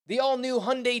The all-new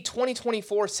Hyundai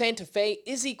 2024 Santa Fe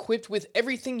is equipped with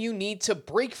everything you need to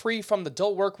break free from the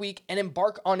dull work week and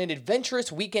embark on an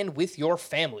adventurous weekend with your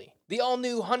family. The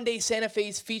all-new Hyundai Santa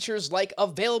Fe's features like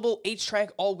available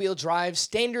H-Track all-wheel drive,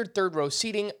 standard third-row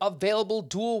seating, available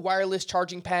dual wireless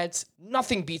charging pads.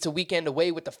 Nothing beats a weekend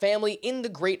away with the family in the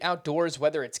great outdoors,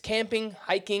 whether it's camping,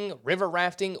 hiking, river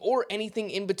rafting, or anything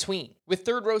in between. With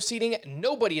third-row seating,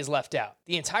 nobody is left out.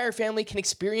 The entire family can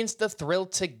experience the thrill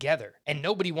together, and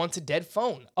nobody wants a dead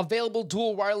phone. Available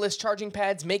dual wireless charging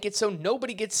pads make it so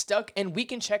nobody gets stuck, and we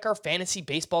can check our fantasy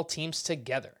baseball teams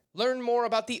together. Learn more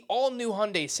about the all-new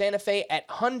Hyundai Santa Fe at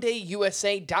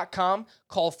HyundaiUSA.com.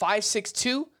 Call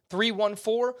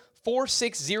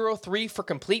 562-314-4603 for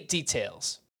complete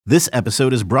details. This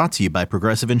episode is brought to you by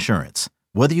Progressive Insurance.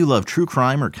 Whether you love true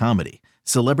crime or comedy,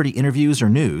 celebrity interviews or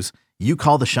news, you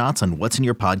call the shots on what's in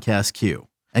your podcast queue.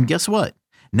 And guess what?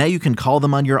 Now you can call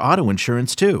them on your auto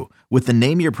insurance too with the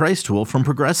Name Your Price tool from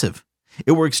Progressive.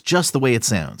 It works just the way it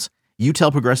sounds. You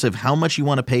tell Progressive how much you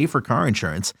want to pay for car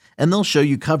insurance, and they'll show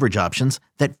you coverage options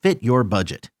that fit your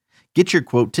budget. Get your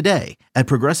quote today at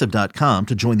Progressive.com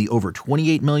to join the over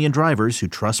 28 million drivers who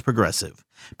trust Progressive.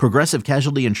 Progressive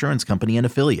Casualty Insurance Company and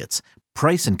Affiliates.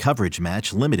 Price and coverage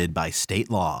match limited by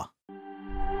state law.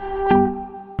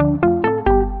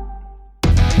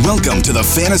 Welcome to the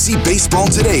Fantasy Baseball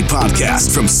Today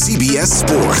podcast from CBS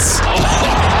Sports.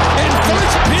 And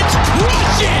first pitch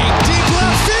crushing! Deep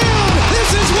left field! This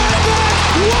is way back!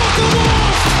 Walk them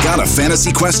off! Got a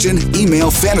fantasy question? Email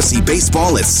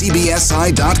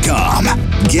fantasybaseball@cbsi.com.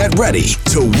 Get ready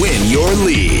to win your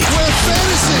league. Where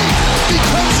fantasy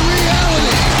becomes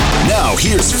reality. Now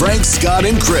here's Frank, Scott,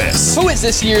 and Chris. Who is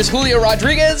this year's Julio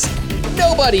Rodriguez?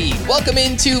 Nobody. Welcome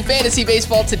into Fantasy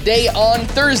Baseball Today on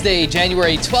Thursday,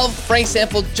 January 12th. Frank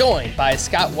Stanfield joined by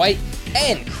Scott White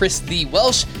and Chris Lee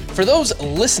Welsh. For those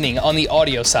listening on the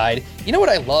audio side, you know what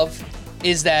I love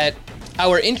is that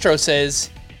our intro says,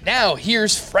 now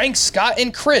here's Frank, Scott,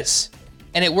 and Chris.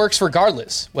 And it works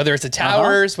regardless, whether it's a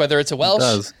Towers, whether it's a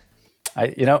Welsh.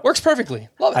 It does. Works perfectly.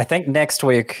 Love it. I think next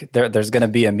week there's going to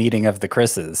be a meeting of the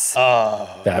Chris's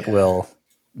that will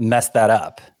mess that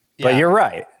up. Yeah. But you're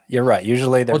right.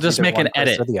 Usually there's we'll just make an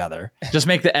edit or the other. Just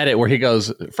make the edit where he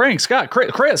goes, Frank, Scott,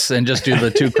 Chris, and just do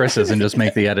the two Chris's and just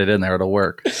make the edit in there. It'll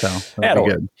work. So that'll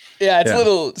be good. Yeah, it's a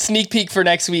little sneak peek for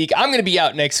next week. I'm going to be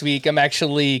out next week. I'm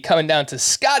actually coming down to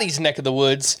Scotty's neck of the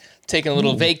woods, taking a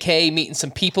little vacay, meeting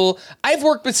some people. I've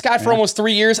worked with Scott for almost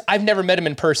 3 years. I've never met him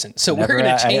in person. So we're going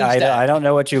to change that. I don't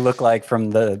know what you look like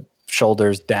from the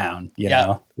shoulders down, you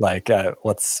know, like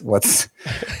what's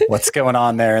going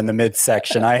on there in the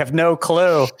midsection. I have no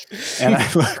clue. And I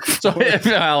look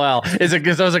is it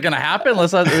going to happen?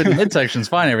 The midsection's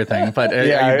fine, everything. But are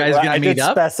you guys going to meet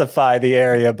up? I did specify the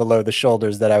area below the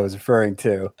shoulders that I was referring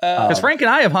to. Because Frank and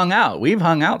I have hung out. We've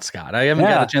hung out, Scott. I haven't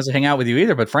got a chance to hang out with you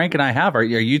either, but Frank and I have. Are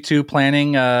you two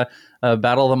planning a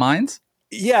Battle of the Minds?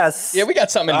 Yes. Yeah, we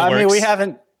got something in the works. I mean, we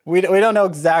haven't. We don't know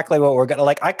exactly what we're gonna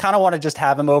like. I kind of want to just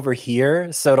have him over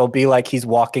here, so it'll be like he's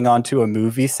walking onto a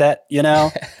movie set. You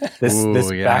know, this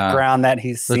background that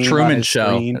he's seen. The Truman on his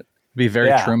Show. Screen. It'd be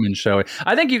very Truman Show.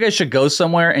 I think you guys should go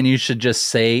somewhere and you should just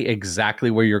say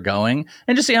exactly where you're going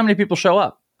and just see how many people show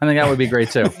up. I think that would be great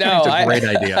too. No, it's a great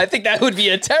idea. I think that would be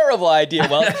a terrible idea.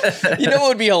 Well, you know what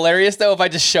would be hilarious though if I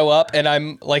just show up and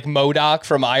I'm like MODOK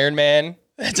from Iron Man.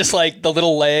 Just like the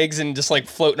little legs and just like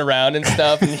floating around and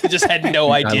stuff. And you just had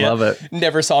no idea. I love it.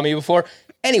 Never saw me before.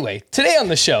 Anyway, today on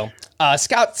the show,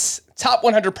 Scott's Top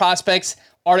 100 Prospects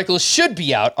article should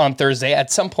be out on Thursday,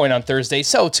 at some point on Thursday.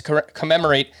 So to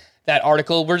commemorate that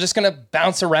article, we're just going to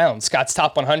bounce around Scott's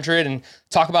Top 100 and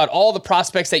talk about all the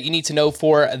prospects that you need to know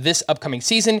for this upcoming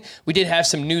season. We did have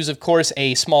some news, of course,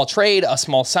 a small trade, a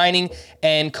small signing,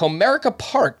 and Comerica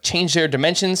Park changed their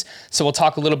dimensions. So we'll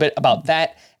talk a little bit about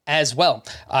that as well.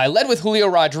 I led with Julio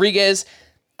Rodriguez.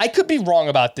 I could be wrong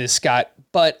about this, Scott,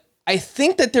 but I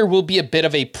think that there will be a bit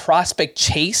of a prospect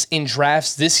chase in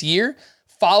drafts this year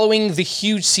following the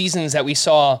huge seasons that we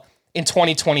saw in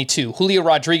 2022. Julio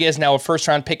Rodriguez, now a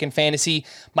first-round pick in fantasy.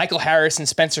 Michael Harris and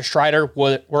Spencer Strider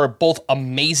were both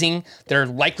amazing. They're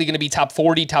likely going to be top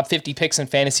 40, top 50 picks in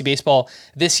fantasy baseball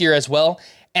this year as well.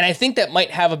 And I think that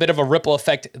might have a bit of a ripple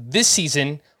effect this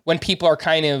season when people are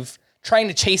kind of trying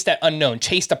to chase that unknown,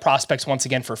 chase the prospects once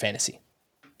again for fantasy.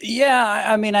 Yeah,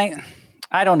 I mean,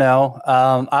 I don't know.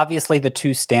 Obviously, the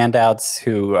two standouts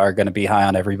who are going to be high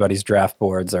on everybody's draft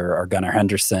boards are Gunnar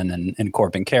Henderson and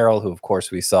Corbin Carroll, who, of course,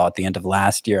 we saw at the end of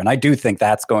last year. And I do think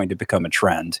that's going to become a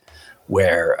trend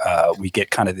where we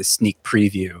get kind of this sneak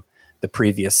preview the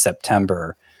previous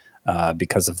September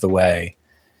because of the way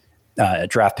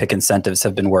draft pick incentives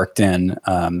have been worked in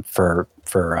for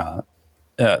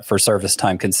service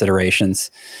time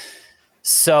considerations.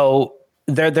 So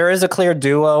there is a clear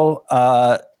duo.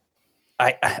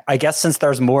 I guess since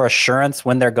there's more assurance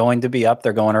when they're going to be up,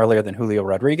 they're going earlier than Julio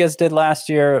Rodriguez did last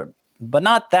year, but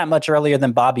not that much earlier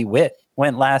than Bobby Witt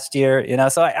went last year.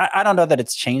 So I don't know that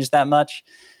it's changed that much.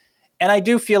 And I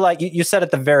do feel like you said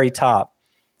at the very top,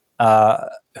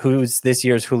 who's this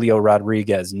year's Julio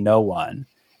Rodriguez? No one.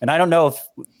 And I don't know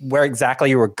where exactly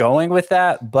you were going with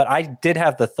that, but I did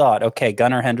have the thought, okay,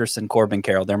 Gunnar Henderson, Corbin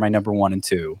Carroll, they're my number 1 and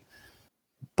 2.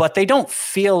 But they don't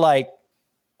feel like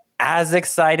as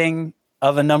exciting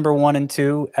of a number 1 and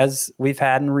 2 as we've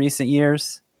had in recent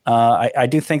years. I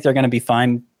do think they're going to be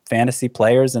fine fantasy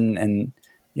players and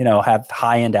have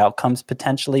high-end outcomes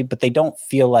potentially, but they don't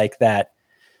feel like that,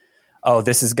 oh,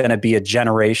 this is going to be a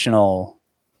generational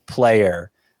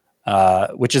player,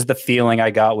 which is the feeling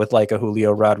I got with like a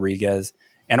Julio Rodriguez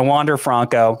and a Wander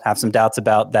Franco. Have some doubts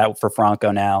about that for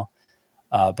Franco now.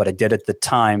 But I did at the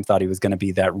time thought he was going to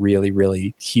be that really,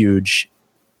 really huge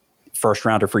first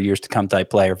rounder for years to come type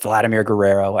player. Vladimir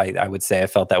Guerrero, I would say I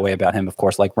felt that way about him, of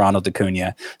course, like Ronald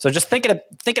Acuna. So just thinking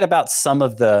about some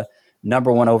of the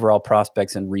number 1 overall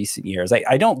prospects in recent years,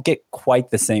 I don't get quite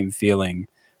the same feeling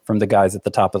from the guys at the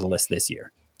top of the list this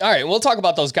year. All right, we'll talk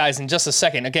about those guys in just a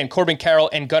second. Again, Corbin Carroll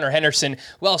and Gunnar Henderson.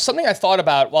 Well, something I thought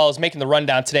about while I was making the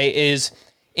rundown today is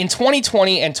in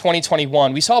 2020 and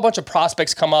 2021, we saw a bunch of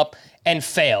prospects come up and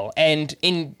fail. And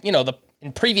in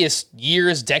previous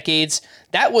years, decades,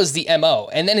 that was the MO.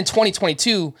 And then in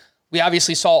 2022, we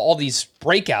obviously saw all these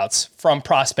breakouts from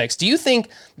prospects. Do you think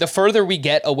the further we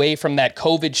get away from that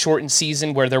COVID shortened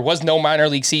season where there was no minor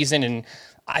league season, and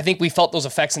I think we felt those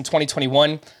effects in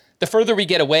 2021, the further we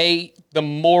get away, the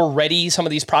more ready some of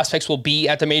these prospects will be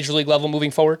at the major league level moving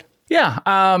forward? Yeah.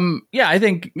 I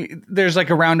think there's like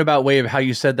a roundabout way of how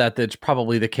you said that. That's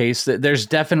probably the case. There's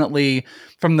definitely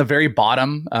from the very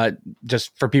bottom,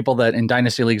 just for people that in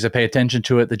dynasty leagues that pay attention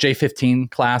to it, the J15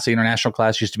 class, the international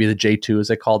class used to be the J2 as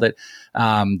they called it,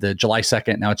 the July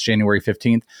 2nd. Now it's January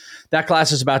 15th. That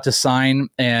class is about to sign.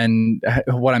 And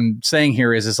what I'm saying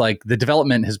here is like the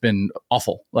development has been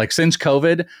awful. Like since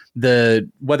COVID,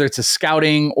 whether it's a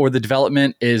scouting or the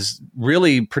development is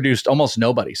really produced almost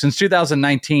nobody. Since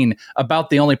 2019, about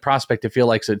the only prospect I feel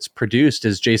like it's produced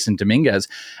is Jason Dominguez.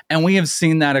 And we have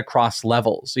seen that across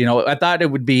levels. I thought it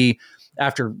would be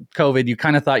after COVID, you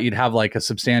kind of thought you'd have like a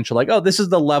substantial, like, oh, this is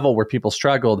the level where people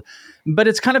struggled, but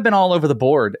it's kind of been all over the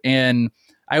board. And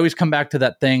I always come back to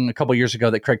that thing a couple of years ago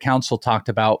that Craig Counsell talked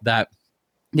about, that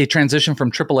the transition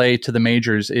from AAA to the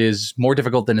majors is more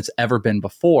difficult than it's ever been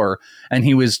before. And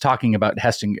he was talking about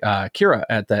Heston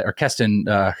Kira Keston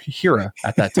Hira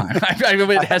at that time. I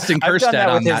went Heston Kjerstad. I've done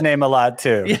that with his name a lot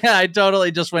too. Yeah, I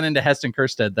totally just went into Heston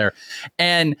Kjerstad there.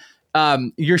 And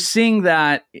you're seeing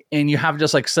that, and you have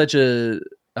just like such a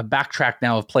backtrack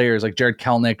now of players like Jared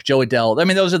Kelenic, Joe Adell. I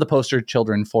mean, those are the poster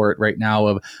children for it right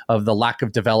now of the lack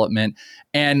of development.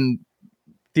 And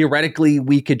theoretically,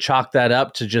 we could chalk that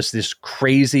up to just this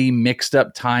crazy mixed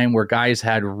up time where guys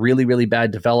had really, really bad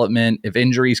development. If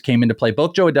injuries came into play,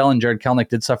 both Joe Adell and Jared Kelenic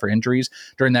did suffer injuries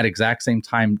during that exact same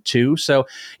time too. So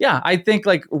yeah, I think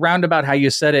like roundabout how you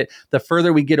said it, the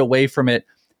further we get away from it,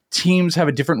 teams have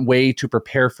a different way to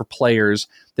prepare for players.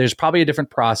 There's probably a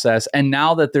different process. And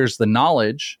now that there's the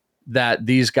knowledge that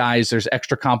these guys, there's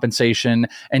extra compensation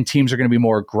and teams are going to be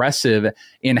more aggressive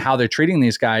in how they're treating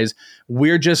these guys,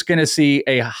 we're just going to see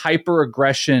a hyper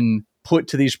aggression put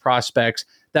to these prospects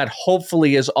that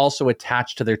hopefully is also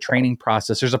attached to their training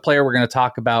process. There's a player we're going to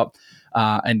talk about,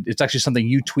 and it's actually something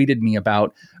you tweeted me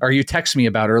about, or you texted me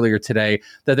about earlier today,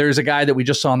 that there's a guy that we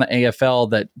just saw in the AFL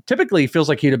that typically feels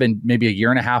like he'd have been maybe a year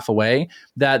and a half away,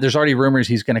 that there's already rumors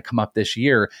he's going to come up this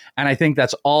year. And I think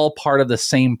that's all part of the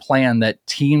same plan, that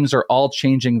teams are all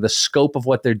changing the scope of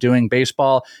what they're doing.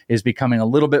 Baseball is becoming a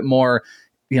little bit more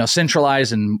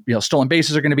centralized, and stolen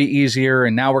bases are going to be easier.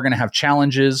 And now we're going to have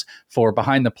challenges for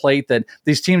behind the plate, that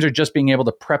these teams are just being able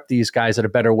to prep these guys in a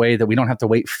better way, that we don't have to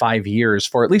wait 5 years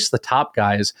for at least the top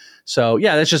guys. So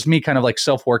yeah, that's just me kind of like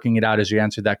self-working it out as you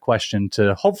answered that question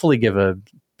to hopefully give a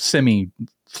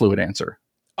semi-fluid answer.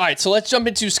 All right, so let's jump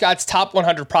into Scott's top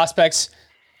 100 prospects.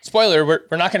 Spoiler, we're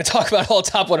not going to talk about all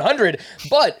top 100,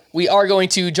 but we are going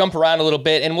to jump around a little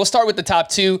bit, and we'll start with the top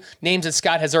two names that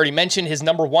Scott has already mentioned. His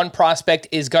number one prospect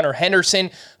is Gunnar Henderson,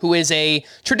 who is a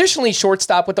traditionally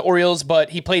shortstop with the Orioles,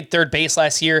 but he played third base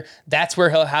last year. That's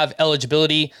where he'll have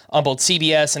eligibility on both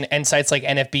CBS and sites like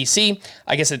NFBC.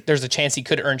 I guess there's a chance he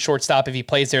could earn shortstop if he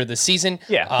plays there this season.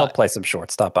 Yeah, he'll play some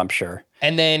shortstop, I'm sure.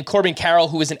 And then Corbin Carroll,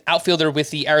 who is an outfielder with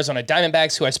the Arizona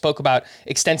Diamondbacks, who I spoke about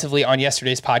extensively on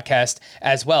yesterday's podcast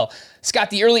as well.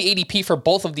 Scott, the early ADP for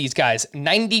both of these guys,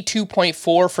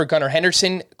 92.4 for Gunnar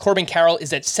Henderson. Corbin Carroll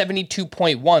is at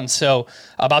 72.1, so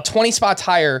about 20 spots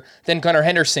higher than Gunnar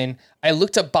Henderson. I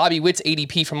looked up Bobby Witt's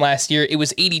ADP from last year. It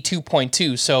was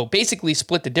 82.2, so basically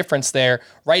split the difference there,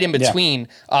 right in between.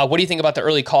 Yeah. What do you think about the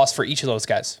early cost for each of those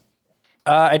guys?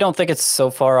 I don't think it's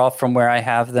so far off from where I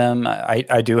have them.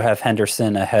 I do have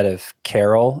Henderson ahead of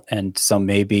Carroll, and so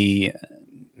maybe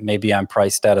I'm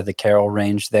priced out of the Carroll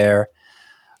range there.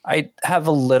 I have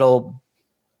a little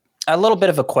bit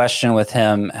of a question with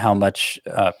him, how much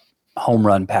home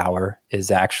run power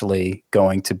is actually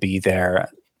going to be there.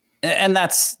 And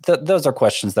those are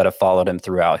questions that have followed him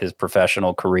throughout his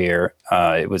professional career.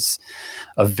 It was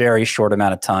a very short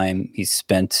amount of time he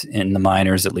spent in the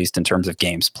minors, at least in terms of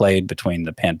games played between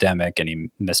the pandemic, and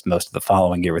he missed most of the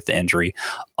following year with the injury.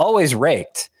 Always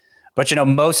raked. But,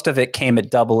 most of it came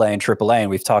at AA and AAA, and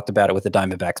we've talked about it with the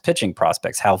Diamondbacks pitching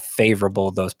prospects, how favorable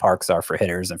those parks are for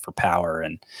hitters and for power.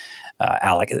 And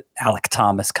Alec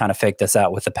Thomas kind of faked us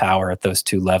out with the power at those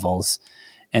two levels.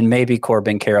 And maybe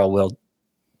Corbin Carroll will,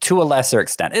 to a lesser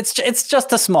extent. It's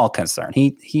just a small concern.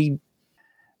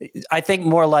 I think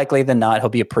more likely than not, he'll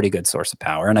be a pretty good source of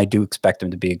power, and I do expect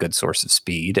him to be a good source of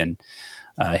speed and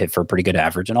hit for a pretty good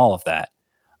average and all of that.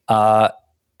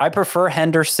 I prefer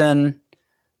Henderson,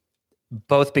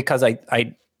 both because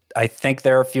I think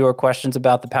there are fewer questions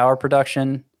about the power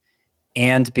production,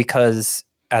 and because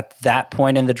at that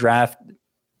point in the draft,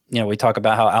 we talk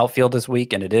about how outfield is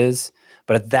weak, and it is,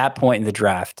 but at that point in the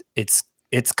draft, it's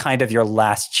kind of your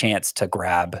last chance to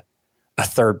grab a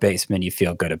third baseman you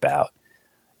feel good about.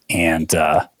 And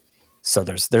so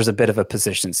there's a bit of a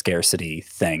position scarcity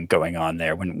thing going on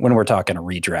there when we're talking a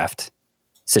redraft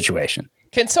situation.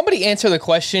 Can somebody answer the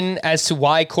question as to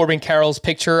why Corbin Carroll's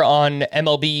picture on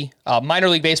MLB,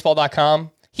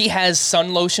 minorleaguebaseball.com, he has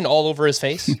sun lotion all over his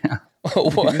face? Yeah.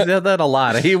 He said that a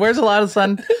lot. He wears a lot of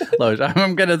sun lotion.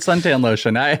 I'm good at suntan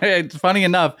lotion. Funny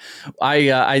enough,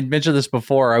 I mentioned this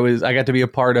before. I got to be a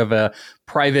part of a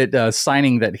private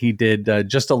signing that he did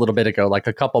just a little bit ago, like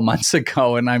a couple months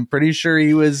ago, and I'm pretty sure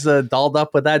he was dolled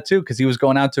up with that too, because he was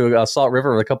going out to Salt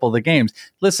River with a couple of the games.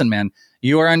 Listen, man,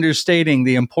 you are understating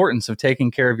the importance of taking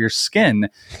care of your skin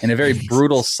in a very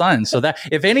brutal sun. So that,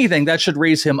 if anything, that should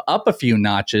raise him up a few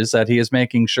notches, that he is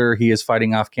making sure he is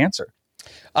fighting off cancer.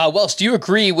 Wells, do you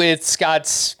agree with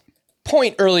Scott's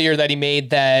point earlier that he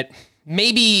made that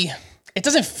maybe it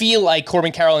doesn't feel like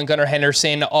Corbin Carroll and Gunnar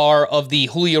Henderson are of the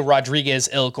Julio Rodriguez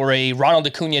ilk or a Ronald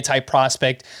Acuna type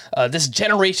prospect, this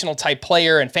generational type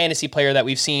player and fantasy player that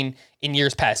we've seen in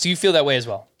years past? Do you feel that way as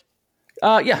well?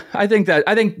 Yeah, I think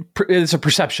it's a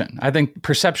perception. I think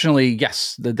perceptionally,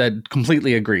 yes, that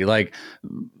completely agree. Like,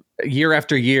 year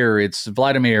after year, it's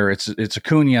Vladimir, it's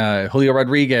Acuna, Julio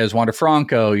Rodriguez, Wander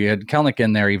Franco. You had Kelnick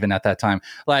in there even at that time.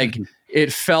 Like,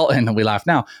 it felt, and we laugh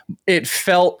now, it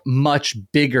felt much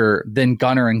bigger than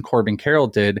Gunnar and Corbin Carroll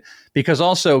did, because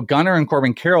also Gunnar and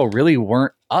Corbin Carroll really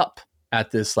weren't up at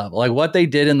this level. Like, what they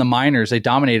did in the minors, they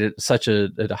dominated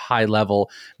at a high level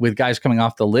with guys coming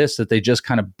off the list that they just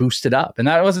kind of boosted up. And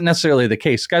that wasn't necessarily the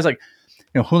case. Guys like,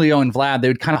 Julio and Vlad, they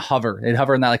would kind of hover. They'd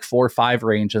hover in that like 4 or 5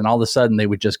 range, and all of a sudden they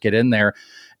would just get in there.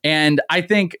 And I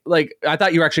think, I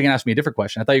thought you were actually going to ask me a different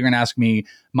question. I thought you were going to ask me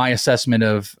my assessment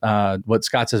of what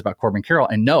Scott says about Corbin Carroll.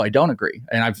 And no, I don't agree.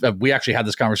 And we actually had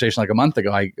this conversation like a month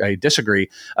ago. I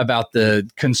disagree about the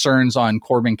concerns on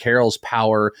Corbin Carroll's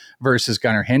power versus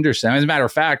Gunnar Henderson. As a matter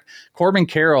of fact, Corbin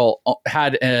Carroll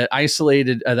had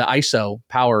isolated the ISO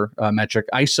power metric.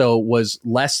 ISO was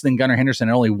less than Gunnar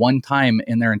Henderson only one time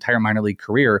in their entire minor league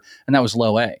career, and that was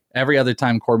low A. Every other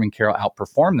time Corbin Carroll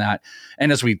outperformed that.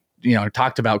 And as we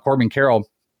talked about, Corbin Carroll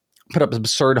put up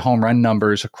absurd home run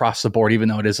numbers across the board, even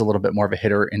though it is a little bit more of a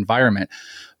hitter environment.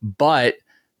 But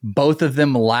both of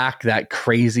them lack that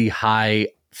crazy high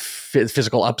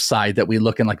physical upside that we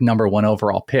look in like number 1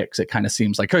 overall picks. It kind of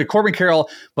seems like Corbin Carroll,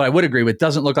 but I would agree with,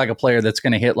 doesn't look like a player that's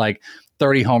going to hit like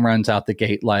 30 home runs out the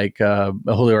gate like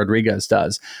Julio Rodriguez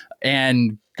does.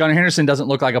 And Gunnar Henderson doesn't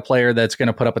look like a player that's going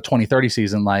to put up a 20-30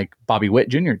 season like Bobby Witt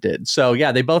Jr. did. So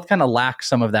yeah, they both kind of lack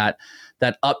some of that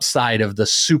upside of the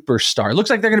superstar. It looks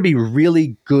like they're going to be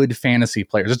really good fantasy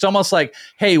players. It's almost like,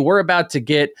 hey, we're about to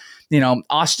get,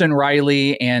 Austin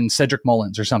Riley and Cedric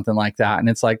Mullins or something like that. And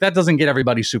it's like, that doesn't get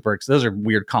everybody super excited. Those are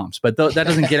weird comps, but that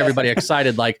doesn't get everybody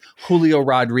excited like Julio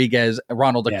Rodriguez,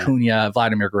 Ronald Acuna,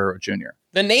 Vladimir Guerrero Jr.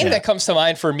 The name that comes to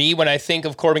mind for me when I think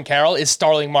of Corbin Carroll is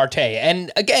Starling Marte. And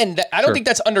again, I don't think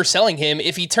that's underselling him.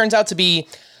 If he turns out to be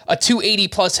a 280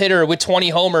 plus hitter with 20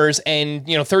 homers and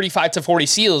 35 to 40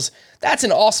 steals, that's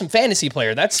an awesome fantasy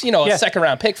player. That's a second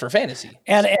round pick for fantasy.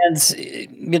 And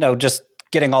just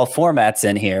getting all formats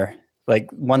in here.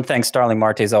 Like, one thing Starling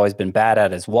Marte's always been bad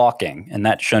at is walking, and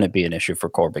that shouldn't be an issue for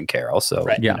Corbin Carroll. So,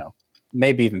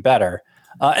 maybe even better.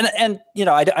 I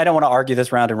don't want to argue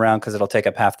this round and round because it'll take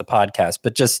up half the podcast,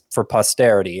 but just for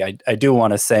posterity, I do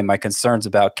want to say my concerns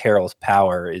about Carroll's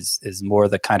power is more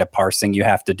the kind of parsing you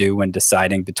have to do when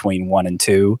deciding between 1 and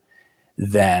 2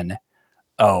 than,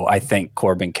 I think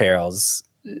Corbin Carroll's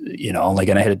only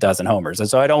going to hit a dozen homers. And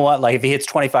so I don't want, like, if he hits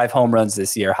 25 home runs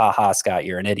this year, Scott,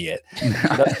 you're an idiot.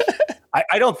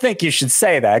 I don't think you should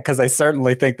say that, because I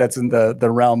certainly think that's in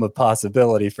the realm of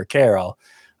possibility for Carroll.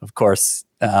 Of course,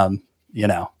 I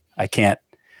can't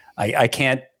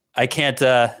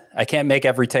make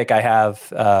every take I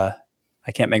have.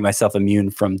 I can't make myself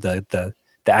immune from the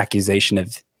accusation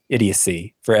of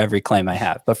idiocy for every claim I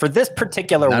have. But for this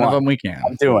particular None of them we can.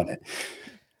 I'm doing it.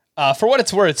 For what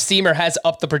it's worth, Steamer has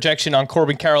upped the projection on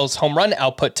Corbin Carroll's home run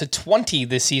output to 20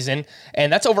 this season,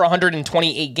 and that's over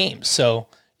 128 games. So,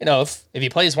 if he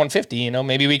plays 150,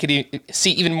 maybe we could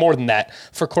see even more than that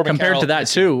for Corbin Carroll. Compared to that,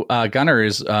 too, Gunnar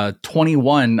is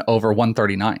 21 over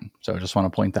 139. So I just want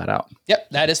to point that out. Yep,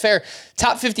 that is fair.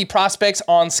 Top 50 prospects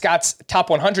on Scott's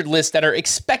top 100 list that are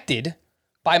expected,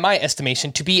 by my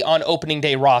estimation, to be on opening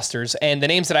day rosters. And the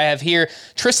names that I have here: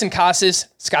 Tristan Casas,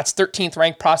 Scott's 13th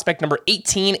ranked prospect. Number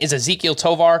 18 is Ezequiel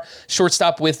Tovar,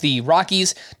 shortstop with the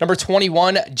Rockies. Number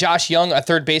 21, Josh Young, a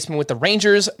third baseman with the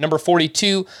Rangers. Number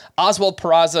 42, Oswald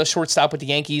Peraza, shortstop with the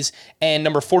Yankees. And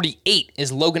number 48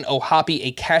 is Logan O'Hoppe,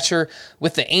 a catcher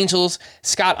with the Angels.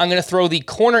 Scott, I'm going to throw the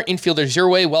corner infielders your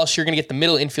way. Welsh, you're going to get the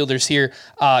middle infielders here.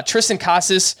 Tristan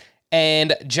Casas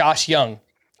and Josh Young.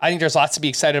 I think there's lots to be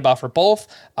excited about for both.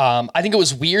 I think it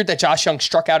was weird that Josh Young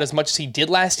struck out as much as he did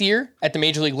last year at the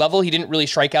major league level. He didn't really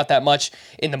strike out that much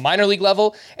in the minor league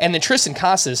level. And then Tristan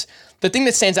Casas, the thing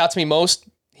that stands out to me most,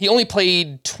 he only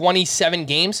played 27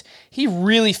 games. He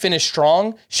really finished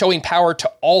strong, showing power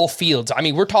to all fields. I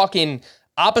mean, we're talking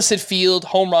opposite field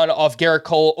home run off Garrett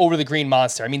Cole over the Green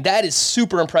Monster. I mean, that is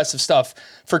super impressive stuff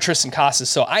for Tristan Casas.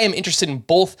 So I am interested in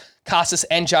both Casas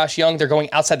and Josh Young. They're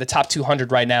going outside the top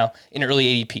 200 right now in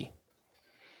early ADP.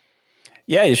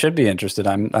 Yeah, you should be interested.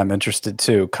 I'm interested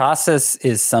too. Casas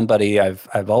is somebody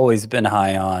I've always been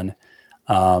high on.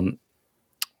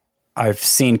 I've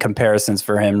seen comparisons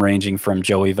for him ranging from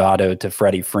Joey Votto to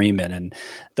Freddie Freeman, and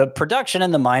the production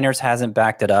in the minors hasn't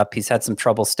backed it up. He's had some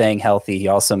trouble staying healthy. He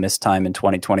also missed time in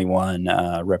 2021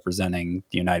 representing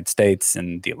the United States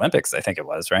in the Olympics, I think it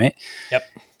was, right?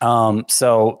 Yep.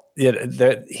 So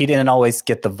he didn't always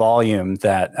get the volume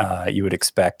that you would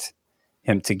expect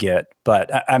him to get.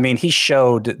 But, I mean, he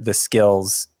showed the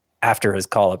skills after his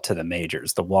call-up to the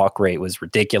majors. The walk rate was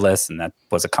ridiculous, and that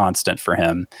was a constant for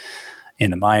him in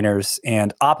the minors,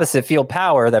 and opposite field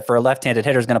power that for a left-handed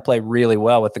hitter is going to play really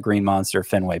well with the Green Monster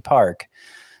Fenway Park.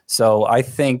 So I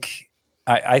think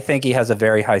he has a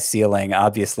very high ceiling.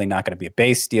 Obviously not going to be a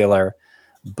base stealer,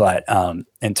 but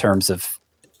in terms of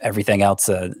everything else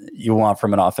you want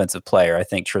from an offensive player, I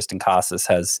think Tristan Casas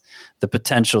has the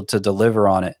potential to deliver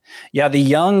on it. Yeah, the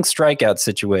Young strikeout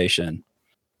situation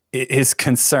is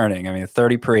concerning. I mean,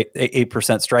 38%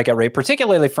 strikeout rate,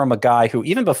 particularly from a guy who,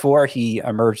 even before he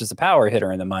emerged as a power hitter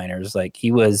in the minors, like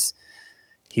he was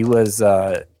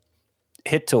a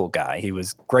hit tool guy. He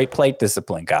was great plate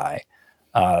discipline guy.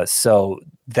 So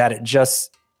that it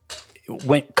just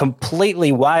went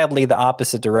completely wildly the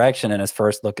opposite direction in his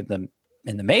first look at them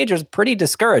in the majors, pretty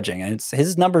discouraging. And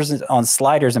his numbers on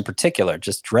sliders in particular,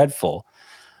 just dreadful.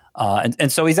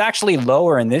 And so he's actually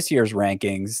lower in this year's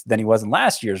rankings than he was in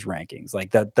last year's rankings.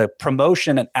 Like the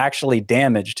promotion actually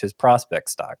damaged his prospect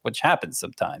stock, which happens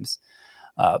sometimes.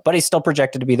 But he's still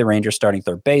projected to be the Rangers' starting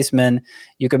third baseman.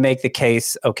 You could make the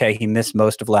case, okay, he missed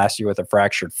most of last year with a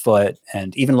fractured foot.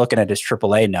 And even looking at his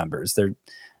AAA numbers,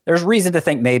 there's reason to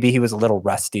think maybe he was a little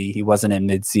rusty. He wasn't in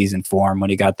mid-season form when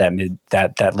he got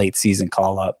that late season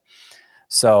call up.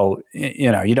 So, you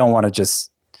don't want to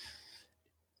just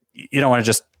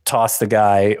toss the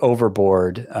guy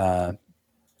overboard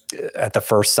at the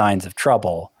first signs of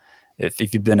trouble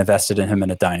if you've been invested in him in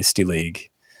a dynasty league.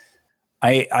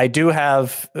 I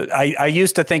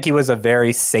used to think he was a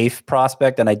very safe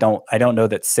prospect, and I don't know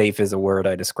that safe is a word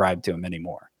I describe to him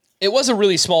anymore. It was a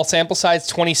really small sample size,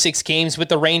 26 games with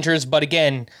the Rangers, but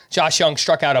again, Josh Young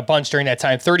struck out a bunch during that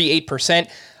time, 38%.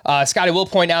 Scott, I will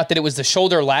point out that it was the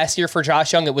shoulder last year for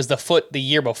Josh Young. It was the foot the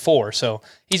year before. So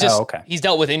he's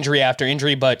dealt with injury after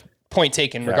injury, but Point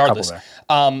taken, regardless.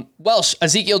 Welsh,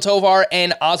 Ezequiel Tovar,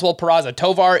 and Oswald Peraza.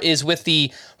 Tovar is with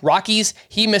the Rockies.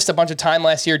 He missed a bunch of time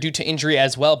last year due to injury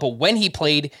as well, but when he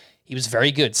played, he was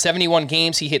very good. 71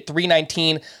 games, he hit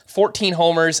 .319, 14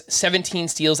 homers, 17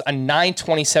 steals, a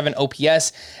 .927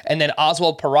 OPS. And then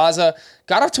Oswald Peraza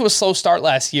got off to a slow start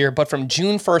last year, but from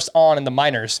June 1st on in the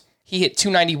minors, he hit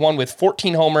 .291 with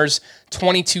 14 homers,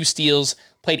 22 steals,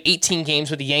 played 18 games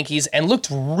with the Yankees, and looked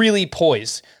really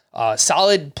poised.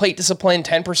 Solid plate discipline,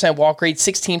 10% walk rate,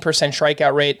 16%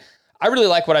 strikeout rate. I really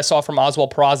like what I saw from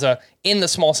Oswald Peraza in the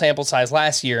small sample size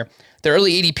last year. The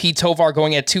early ADP, Tovar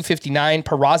going at 259,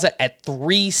 Peraza at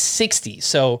 360.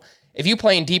 So if you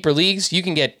play in deeper leagues, you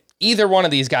can get either one of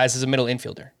these guys as a middle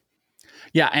infielder.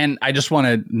 Yeah, and I just want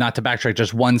to, not to backtrack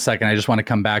just 1 second, I just want to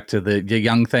come back to the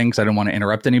young things. I don't want to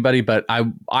interrupt anybody, but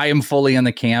I am fully in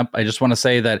the camp. I just want to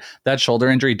say that shoulder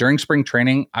injury during spring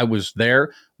training, I was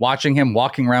there watching him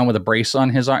walking around with a brace on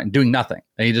his arm, doing nothing.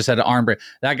 He just had an arm brace.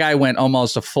 That guy went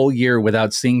almost a full year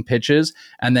without seeing pitches,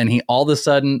 and then he all of a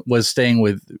sudden was staying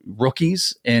with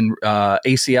rookies in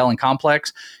ACL and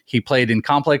Complex. He played in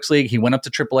Complex League. He went up to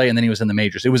AAA, and then he was in the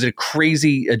majors. It was a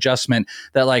crazy adjustment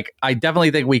that, like, I definitely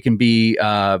think we can be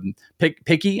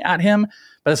picky at him,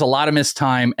 but it's a lot of missed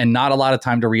time and not a lot of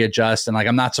time to readjust. And like,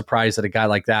 I'm not surprised that a guy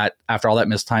like that, after all that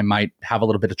missed time, might have a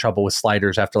little bit of trouble with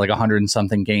sliders after like 100 and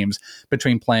something games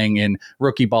between playing in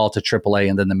rookie ball to AAA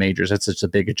and then the majors. It's such a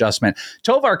big adjustment.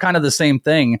 Tovar, kind of the same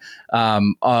thing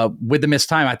with the missed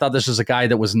time. I thought this was a guy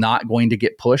that was not going to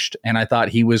get pushed, and I thought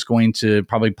he was going to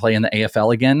probably play in the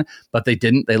AFL again, but they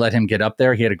didn't. They let him get up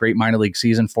there. He had a great minor league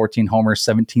season, 14 homers,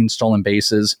 17 stolen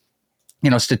bases. You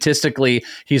know, statistically,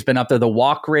 he's been up there. The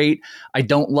walk rate, I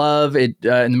don't love it.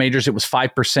 In the majors, it was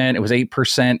 5%. It was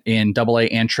 8% in AA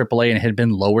and AAA, and it had been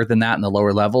lower than that in the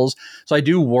lower levels. So I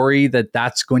do worry that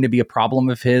that's going to be a problem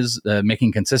of his,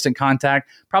 making consistent contact.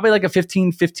 Probably like a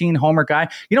 15 homer guy.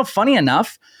 You know, funny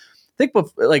enough, I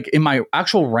think like in my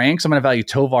actual ranks, I'm going to value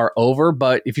Tovar over.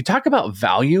 But if you talk about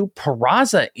value,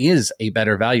 Peraza is a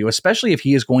better value, especially if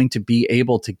he is going to be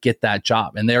able to get that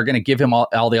job. And they're going to give him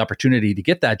all the opportunity to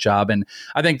get that job. And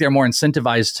I think they're more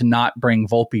incentivized to not bring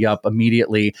Volpe up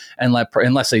immediately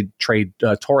unless they trade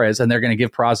Torres. And they're going to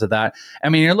give Peraza that. I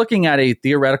mean, you're looking at a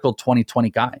theoretical 2020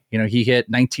 guy. You know, he hit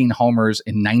 19 homers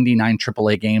in 99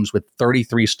 AAA games with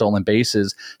 33 stolen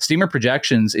bases. Steamer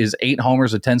projections is 8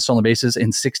 homers with 10 stolen bases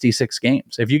in 66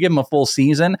 games. If you give him a full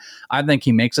season, I think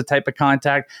he makes a type of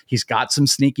contact. He's got some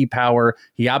sneaky power.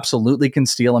 He absolutely can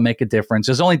steal and make a difference.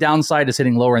 His only downside is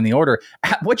hitting lower in the order.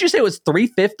 What'd you say it was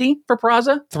 350 for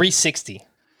Peraza? 360.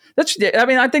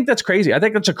 I think that's crazy. I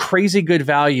think that's a crazy good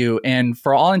value. And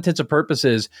for all intents and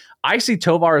purposes, I see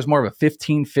Tovar as more of a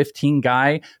 15-15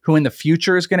 guy who in the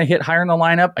future is going to hit higher in the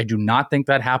lineup. I do not think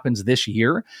that happens this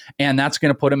year. And that's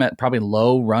going to put him at probably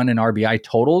low run and RBI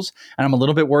totals. And I'm a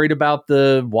little bit worried about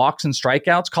the walks and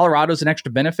strikeouts. Colorado's an extra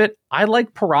benefit. I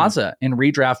like Peraza in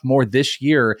redraft more this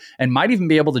year and might even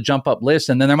be able to jump up lists.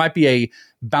 And then there might be a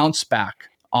bounce back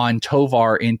on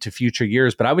Tovar into future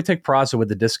years, but I would take Peraza with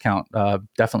the discount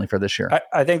definitely for this year.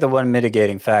 I think the one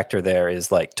mitigating factor there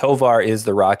is like Tovar is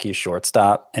the Rockies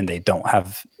shortstop, and they don't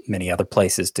have many other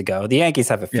places to go. The Yankees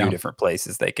have a few different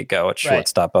places they could go at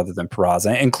shortstop other than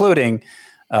Peraza, including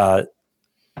a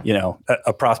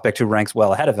prospect who ranks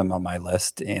well ahead of him on my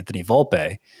list, Anthony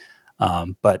Volpe.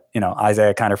 But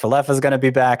Isaiah Kiner-Falefa is going to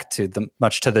be back,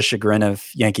 much to the chagrin of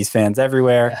Yankees fans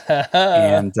everywhere,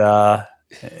 and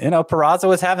Peraza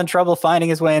was having trouble finding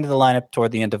his way into the lineup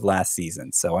toward the end of last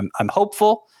season. So I'm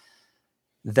hopeful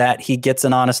that he gets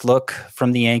an honest look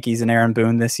from the Yankees and Aaron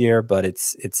Boone this year, but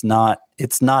it's not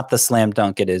the slam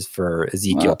dunk it is for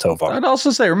Ezequiel Tovar. I'd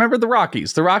also say, remember the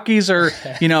Rockies. The Rockies are,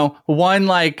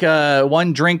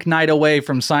 one drink night away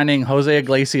from signing Jose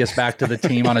Iglesias back to the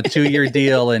team on a 2-year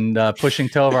deal and pushing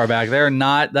Tovar back.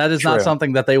 That is not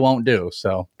something that they won't do.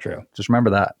 So true. Just remember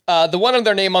that. The one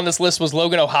other name on this list was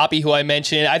Logan O'Hoppe, who I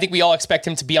mentioned. I think we all expect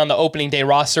him to be on the opening day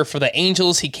roster for the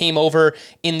Angels. He came over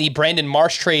in the Brandon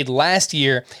Marsh trade last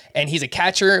year, and he's a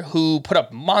catcher who put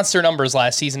up monster numbers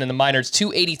last season in the minors,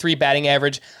 283 batting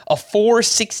average, a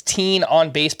 416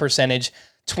 on base percentage,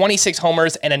 26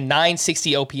 homers, and a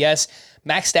 960 OPS.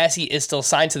 Max Stassi is still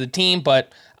signed to the team,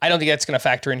 but I don't think that's going to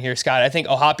factor in here, Scott. I think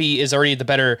O'Hoppe is already the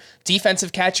better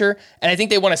defensive catcher, and I think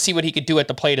they want to see what he could do at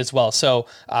the plate as well. So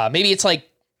maybe it's like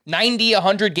 90,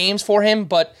 100 games for him,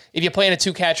 but if you play in a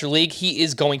 2-catcher league, he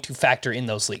is going to factor in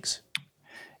those leagues.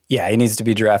 Yeah, he needs to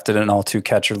be drafted in all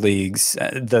 2-catcher leagues.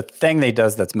 The thing that he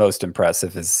does that's most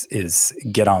impressive is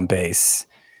get on base.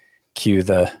 Cue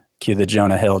the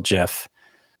Jonah Hill gif.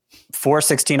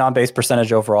 416 on base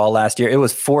percentage overall last year. It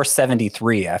was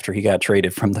 473 after he got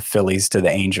traded from the Phillies to the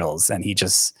Angels, and he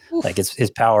just like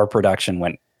his power production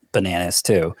went bananas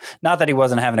too. Not that he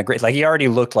wasn't having a great, like he already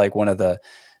looked like one of the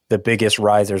biggest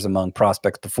risers among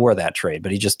prospects before that trade,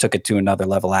 but he just took it to another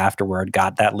level afterward,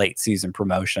 got that late season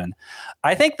promotion.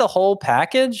 I think the whole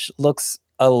package looks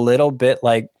a little bit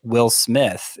like Will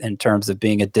Smith in terms of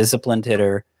being a disciplined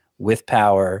hitter with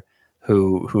power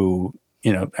who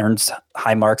earns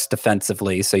high marks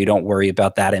defensively, so you don't worry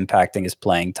about that impacting his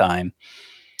playing time.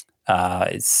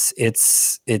 It's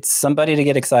somebody to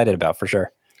get excited about for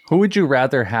sure. Who would you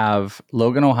rather have,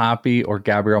 Logan O'Hoppe or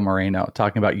Gabriel Moreno?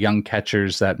 Talking about young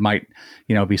catchers that might,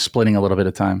 be splitting a little bit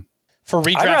of time. For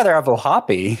redraft, I'd rather have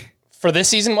O'Hoppe for this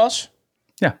season, Welsh.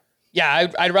 Yeah,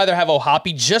 I'd rather have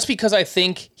O'Hoppe just because I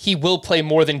think he will play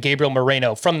more than Gabriel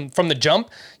Moreno from the jump.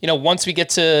 Once we get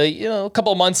to a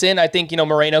couple of months in, I think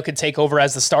Moreno could take over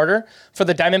as the starter for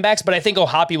the Diamondbacks, but I think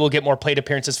O'Hoppe will get more plate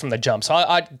appearances from the jump, so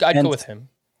I'd go with him.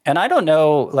 And I don't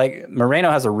know, like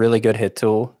Moreno has a really good hit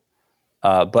tool,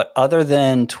 but other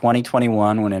than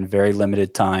 2021, when in very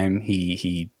limited time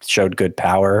he showed good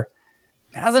power,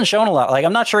 hasn't shown a lot. Like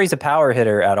I'm not sure he's a power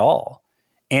hitter at all,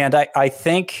 and I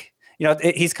think.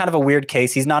 He's kind of a weird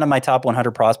case. He's not in my top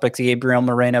 100 prospects, Gabriel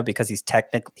Moreno, because he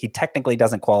technically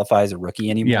doesn't qualify as a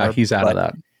rookie anymore. Yeah, he's out of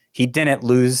that. He didn't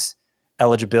lose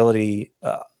eligibility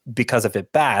because of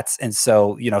at-bats. And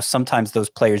so, sometimes those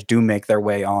players do make their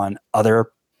way on other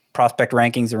prospect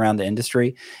rankings around the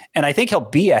industry. And I think he'll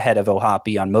be ahead of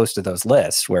O'Hoppe on most of those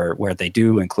lists where they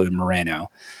do include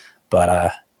Moreno.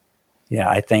 But, yeah,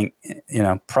 I think,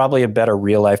 probably a better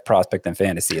real life prospect than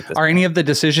fantasy at this point. Are any of the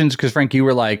decisions, because Frank, you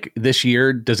were like, this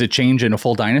year, does it change in a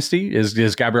full dynasty?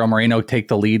 Does Gabriel Moreno take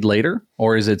the lead later,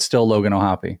 or is it still Logan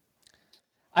O'Hoppe?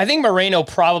 I think Moreno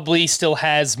probably still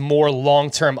has more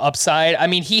long-term upside. I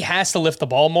mean, he has to lift the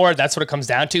ball more. That's what it comes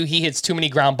down to. He hits too many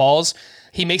ground balls.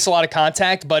 He makes a lot of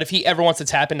contact, but if he ever wants to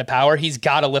tap into power, he's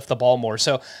got to lift the ball more.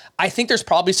 So I think there's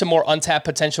probably some more untapped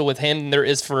potential with him than there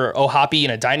is for O'Hoppe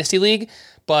in a dynasty league.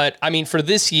 But I mean, for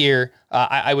this year,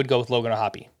 I would go with Logan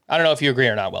O'Hoppe. I don't know if you agree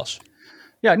or not, Welsh.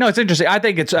 Yeah, no, it's interesting. I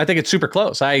think it's super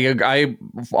close. I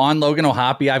on Logan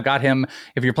O'Hoppe, I've got him.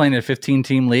 If you're playing in a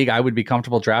 15-team league, I would be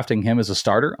comfortable drafting him as a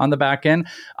starter on the back end.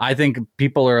 I think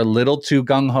people are a little too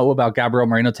gung-ho about Gabriel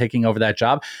Moreno taking over that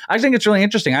job. I think it's really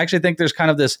interesting. I actually think there's kind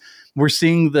of this, we're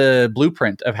seeing the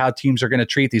blueprint of how teams are going to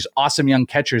treat these awesome young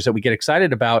catchers that we get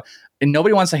excited about, and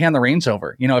nobody wants to hand the reins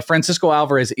over. If Francisco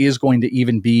Alvarez is going to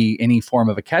even be any form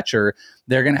of a catcher,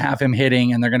 they're going to have him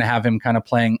hitting and they're going to have him kind of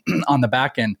playing on the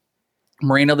back end.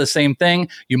 Moreno, the same thing.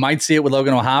 You might see it with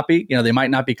Logan O'Hoppe. They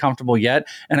might not be comfortable yet.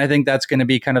 And I think that's going to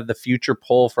be kind of the future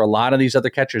pull for a lot of these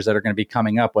other catchers that are going to be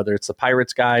coming up, whether it's the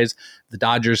Pirates guys, the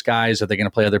Dodgers guys, are they going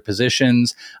to play other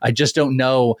positions? I just don't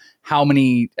know how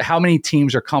many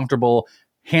teams are comfortable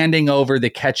handing over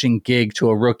the catching gig to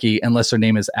a rookie unless their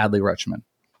name is Adley Rutschman.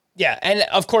 Yeah, and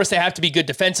of course they have to be good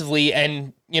defensively,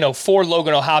 and for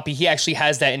Logan O'Hoppe, he actually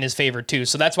has that in his favor too.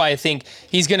 So that's why I think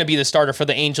he's going to be the starter for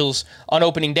the Angels on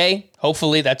opening day.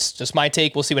 Hopefully, that's just my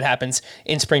take. We'll see what happens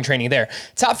in spring training there.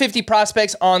 Top 50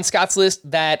 prospects on Scott's list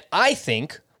that I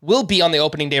think will be on the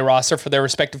opening day roster for their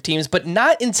respective teams, but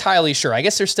not entirely sure. I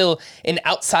guess there's still an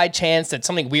outside chance that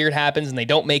something weird happens and they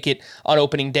don't make it on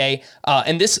opening day.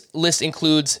 And this list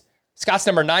includes Scott's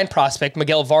number 9 prospect,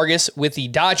 Miguel Vargas with the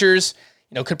Dodgers.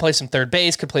 Could play some third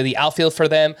base, could play the outfield for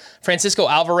them. Francisco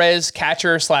Alvarez,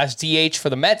 catcher/DH for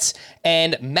the Mets,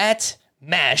 and Matt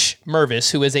Mash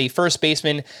Mervis, who is a first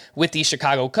baseman with the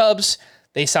Chicago Cubs.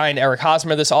 They signed Eric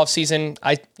Hosmer this offseason.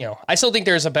 I still think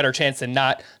there's a better chance than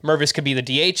not. Mervis could be the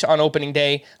DH on opening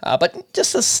day, but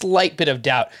just a slight bit of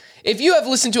doubt. If you have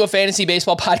listened to a fantasy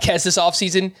baseball podcast this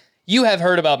offseason, you have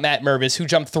heard about Matt Mervis, who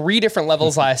jumped 3 different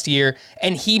levels last year,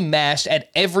 and he mashed at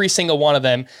every single one of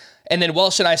them. And then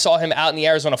Welsh and I saw him out in the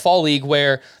Arizona Fall League,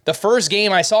 where the first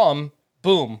game I saw him,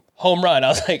 boom, home run. I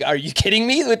was like, are you kidding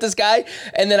me with this guy?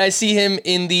 And then I see him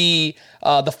in the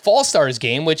Fall Stars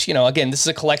game, which, again, this is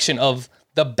a collection of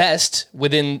the best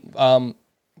within the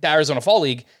Arizona Fall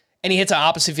League, and he hits an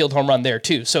opposite field home run there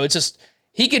too. So it's just,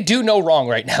 he could do no wrong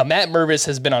right now. Matt Mervis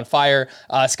has been on fire.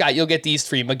 Scott, you'll get these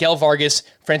 3. Miguel Vargas,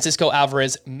 Francisco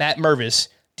Alvarez, Matt Mervis.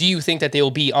 Do you think that they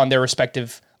will be on their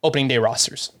respective opening day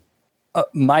rosters?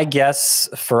 My guess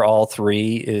for all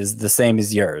 3 is the same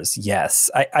as yours. Yes,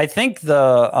 I think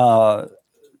the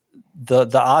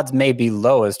odds may be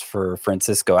lowest for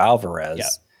Francisco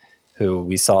Alvarez, who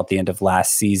we saw at the end of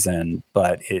last season,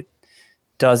 but it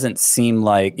doesn't seem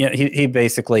like he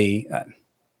basically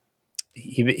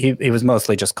he was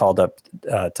mostly just called up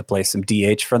to play some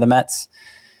DH for the Mets.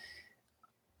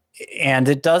 And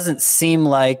it doesn't seem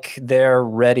like they're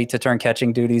ready to turn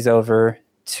catching duties over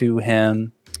to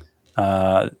him.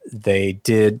 They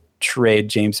did trade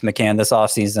James McCann this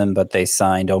offseason, but they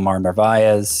signed Omar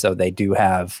Narvaez, so they do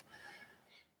have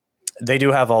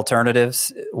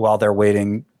alternatives while they're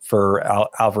waiting for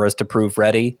Alvarez to prove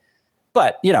ready.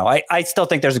 But, I still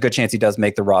think there's a good chance he does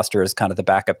make the roster as kind of the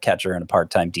backup catcher and a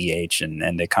part-time DH,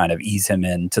 and they kind of ease him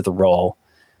into the role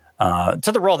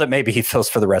that maybe he fills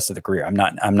for the rest of the career.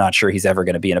 I'm not sure he's ever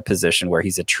going to be in a position where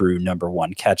he's a true number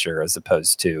one catcher as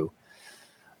opposed to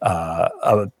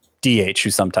a DH who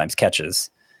sometimes catches.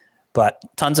 But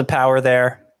tons of power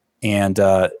there, and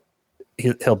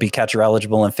he'll be catcher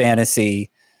eligible in fantasy.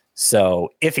 So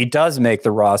if he does make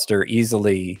the roster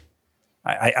easily,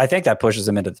 I think that pushes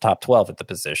him into the top 12 at the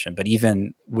position. But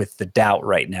even with the doubt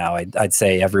right now, I'd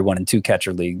say everyone in 2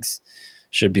 catcher leagues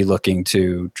should be looking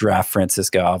to draft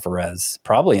Francisco Alvarez,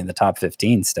 probably in the top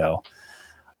 15 still.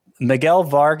 Miguel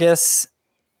Vargas,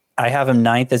 I have him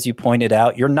 9th, as you pointed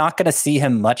out. You're not going to see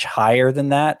him much higher than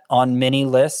that on many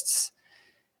lists.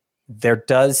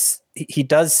 He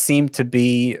does seem to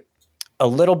be a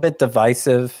little bit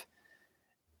divisive.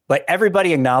 Like,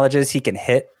 everybody acknowledges he can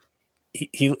hit.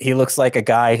 He looks like a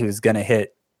guy who's going to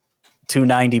hit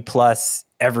 290 plus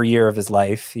every year of his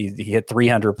life. He hit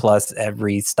 300 plus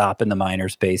every stop in the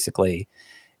minors, basically.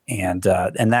 And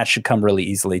that should come really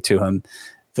easily to him.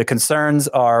 The concerns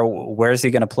are, where's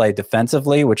he going to play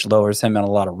defensively, which lowers him in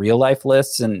a lot of real life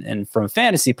lists. And from a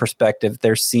fantasy perspective,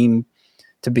 there seem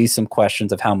to be some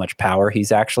questions of how much power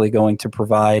he's actually going to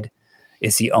provide.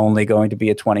 Is he only going to be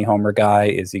a 20 homer guy?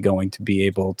 Is he going to be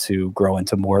able to grow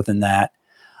into more than that?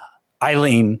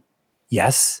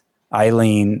 Yes.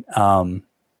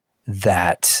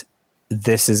 That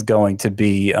this is going to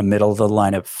be a middle of the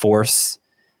lineup force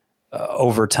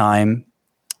over time.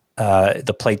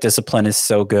 The plate discipline is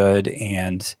so good,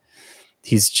 and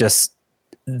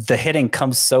the hitting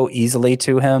comes so easily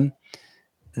to him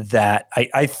that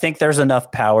I think there's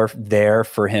enough power there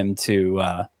for him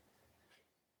to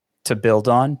build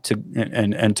on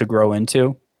and to grow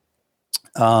into.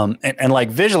 And like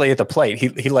visually at the plate,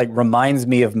 he like reminds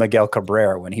me of Miguel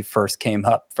Cabrera when he first came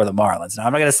up for the Marlins. Now,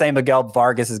 I'm not going to say Miguel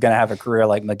Vargas is going to have a career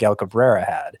like Miguel Cabrera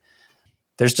had.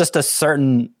 There's just a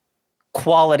certain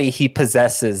quality he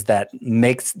possesses that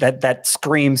makes that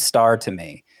screams star to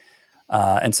me.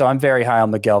 And so I'm very high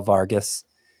on Miguel Vargas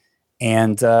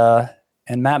and Matt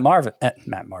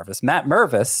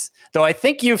Mervis, though I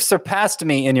think you've surpassed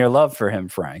me in your love for him,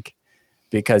 Frank,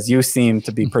 because you seem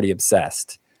to be pretty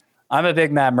obsessed. I'm a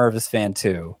big Matt Mervis fan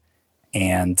too.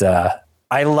 And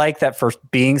I like that for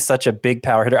being such a big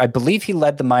power hitter. I believe he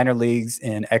led the minor leagues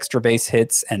in extra base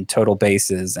hits and total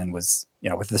bases, and was,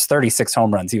 with his 36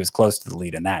 home runs, he was close to the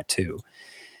lead in that too.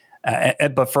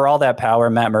 But for all that power,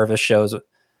 Matt Mervis shows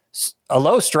a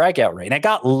low strikeout rate. And it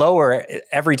got lower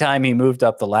every time he moved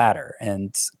up the ladder.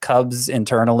 And Cubs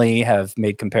internally have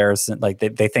made comparison. Like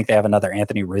they think they have another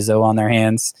Anthony Rizzo on their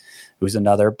hands, who's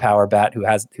another power bat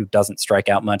who doesn't strike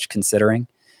out much considering,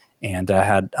 and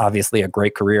had obviously a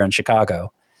great career in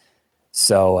Chicago.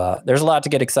 So there's a lot to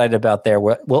get excited about there.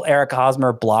 Will Eric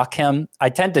Hosmer block him? I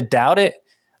tend to doubt it.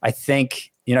 I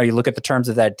think, you look at the terms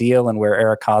of that deal and where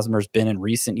Eric Hosmer's been in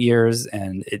recent years,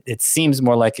 and it seems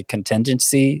more like a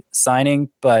contingency signing,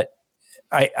 but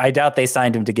I doubt they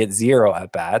signed him to get 0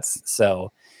 at bats.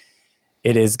 So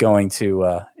it is going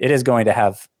to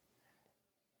have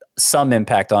some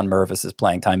impact on Mervis's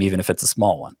playing time, even if it's a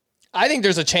small one. I think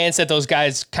there's a chance that those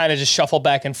guys kind of just shuffle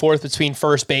back and forth between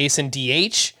first base and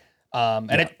DH.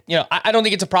 I don't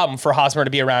think it's a problem for Hosmer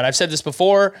to be around. I've said this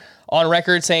before on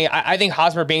record, saying I think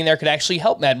Hosmer being there could actually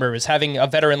help Matt Mervis, having a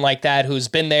veteran like that who's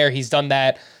been there, he's done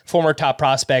that, former top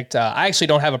prospect. I actually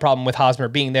don't have a problem with Hosmer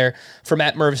being there for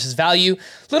Matt Mervis's value.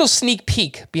 Little sneak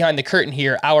peek behind the curtain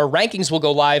here. Our rankings will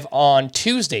go live on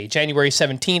Tuesday, January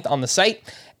 17th on the site,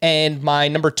 and my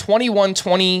number 21,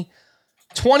 21,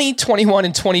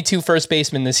 and 22 first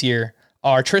basemen this year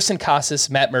are Tristan Casas,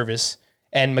 Matt Mervis,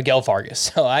 and Miguel Vargas.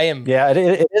 So I am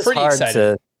it is pretty hard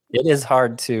excited. It is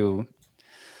hard to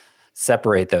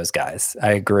separate those guys.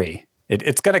 I agree.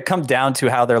 It's going to come down to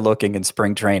how they're looking in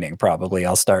spring training. Probably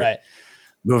I'll start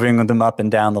moving them up and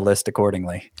down the list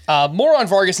accordingly. More on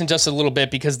Vargas in just a little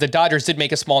bit, because the Dodgers did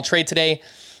make a small trade today.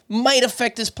 Might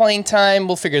affect his playing time.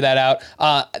 We'll figure that out.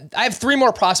 I have 3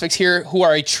 more prospects here who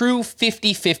are a true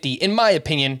 50-50, in my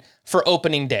opinion, for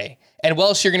opening day. And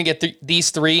Welsh, you're going to get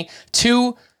these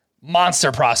 2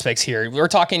 monster prospects here. We're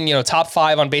talking, top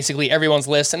 5 on basically everyone's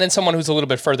list, and then someone who's a little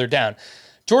bit further down.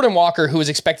 Jordan Walker, who is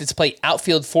expected to play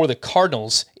outfield for the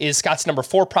Cardinals, is Scott's number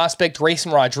 4 prospect.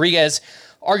 Grayson Rodriguez,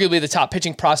 arguably the top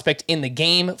pitching prospect in the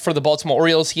game for the Baltimore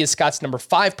Orioles. He is Scott's number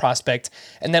 5 prospect.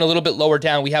 And then a little bit lower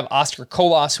down, we have Oscar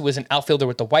Colas, who is an outfielder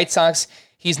with the White Sox.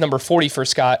 He's number 40 for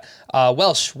Scott.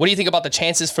 Welsh, what do you think about the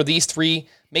chances for these 3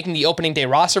 making the opening day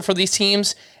roster for these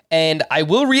teams? And I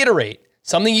will reiterate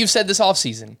something you've said this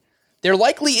offseason. There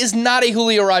likely is not a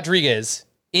Julio Rodriguez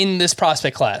in this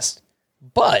prospect class.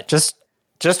 But just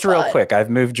real quick, I've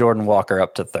moved Jordan Walker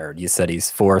up to 3rd. You said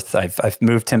he's 4th. I've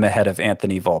moved him ahead of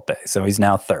Anthony Volpe, so he's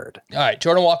now 3rd. All right,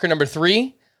 Jordan Walker number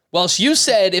 3. Welsh, you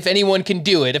said if anyone can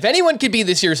do it, if anyone could be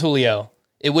this year's Julio,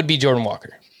 it would be Jordan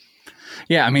Walker.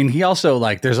 Yeah, I mean, he also,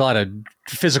 like, there's a lot of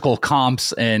physical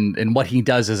comps and what he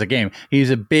does as a game. He's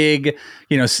a big,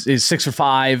 he's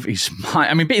 6'5".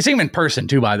 He's even in person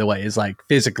too, by the way, is like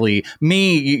physically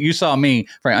me. You saw me,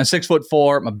 right? I'm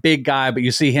 6'4". I'm a big guy, but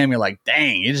you see him, you're like,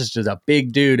 dang, he's just a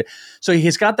big dude. So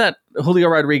he's got that Julio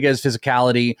Rodriguez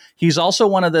physicality. He's also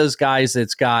one of those guys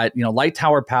that's got, light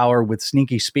tower power with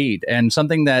sneaky speed, and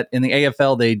something that in the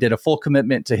AFL, they did a full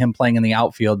commitment to him playing in the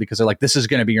outfield because they're like, this is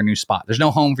going to be your new spot. There's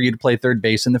no home for you to play third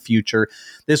base in the future.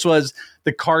 This was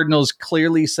the Cardinals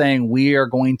clearly saying, we are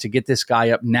going to get this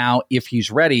guy up now if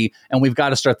he's ready, and we've got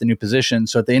to start the new position.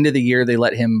 So at the end of the year, they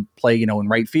let him play, in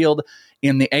right field.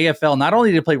 In the AFL, not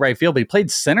only did he play right field, but he played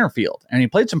center field, and he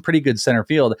played some pretty good center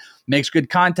field, makes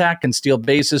good contact, can steal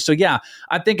bases. So yeah,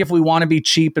 I think if we want to be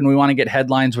cheap and we want to get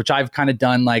headlines, which I've kind of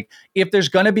done, like if there's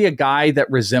going to be a guy that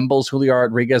resembles Julio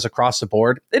Rodriguez across the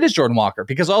board, it is Jordan Walker,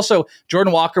 because also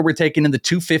Jordan Walker we're taking in the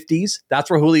 250s. That's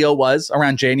where Julio was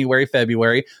around January,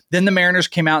 February. Then the Mariners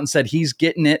came out and said he's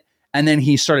getting it. And then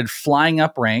he started flying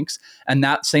up ranks, and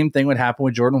that same thing would happen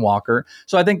with Jordan Walker.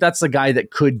 So I think that's the guy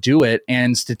that could do it.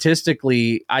 And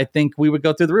statistically, I think we would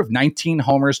go through the roof. 19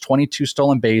 homers, 22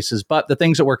 stolen bases. But the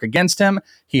things that work against him,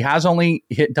 he has only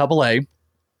hit AA.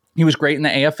 He was great in the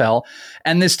AFL,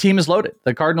 and this team is loaded.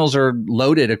 The Cardinals are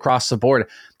loaded across the board.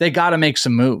 They got to make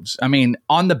some moves. I mean,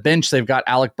 on the bench, they've got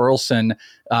Alec Burleson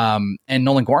and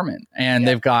Nolan Gorman, and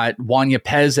they've got Juan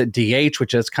Yepez at DH,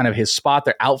 which is kind of his spot.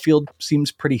 Their outfield seems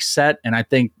pretty set, and I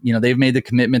think they've made the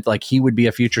commitment like he would be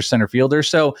a future center fielder.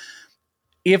 So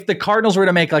if the Cardinals were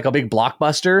to make like a big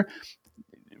blockbuster,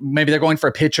 maybe they're going for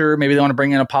a pitcher. Maybe they want to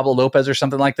bring in a Pablo Lopez or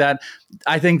something like that.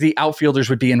 I think the outfielders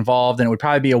would be involved, and it would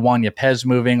probably be a Juan Yepez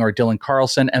moving or Dylan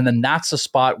Carlson. And then that's a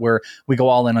spot where we go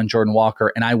all in on Jordan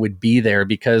Walker, and I would be there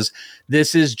because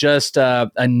this is just a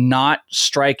not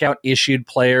strikeout issued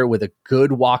player with a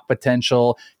good walk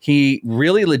potential. He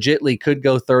really legitly could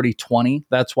go 30-20.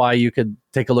 That's why you could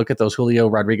take a look at those Julio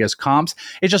Rodriguez comps.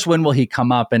 It's just when will he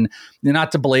come up? And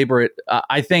not to belabor it,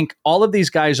 I think all of these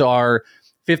guys are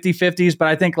 50-50s, but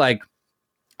I think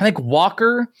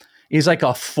Walker is like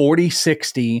a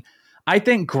 40-60. I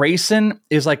think Grayson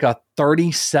is like a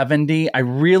 30-70. I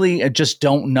really just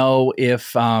don't know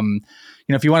if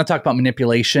if you want to talk about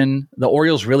manipulation, the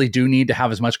Orioles really do need to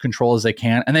have as much control as they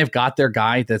can. And they've got their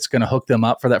guy that's going to hook them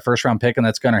up for that first round pick, and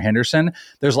that's Gunnar Henderson.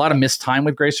 There's a lot of missed time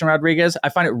with Grayson Rodriguez. I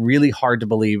find it really hard to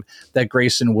believe that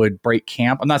Grayson would break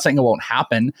camp. I'm not saying it won't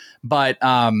happen, but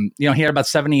he had about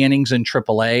 70 innings in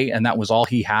AAA, and that was all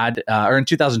he had. Or in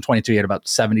 2022, he had about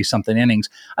 70 something innings.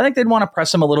 I think they'd want to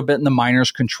press him a little bit in the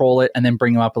minors, control it, and then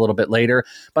bring him up a little bit later.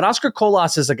 But Oscar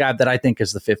Colas is a guy that I think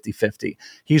is the 50-50.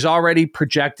 He's already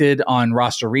projected on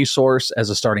roster resource as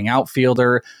a starting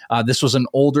outfielder. This was an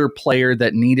older player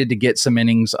that needed to get some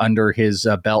innings under his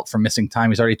belt from missing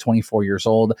time. He's already 24 years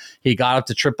old. He got up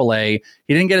to AAA.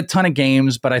 He didn't get a ton of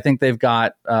games, but I think they've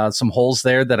got some holes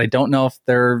there that I don't know if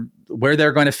where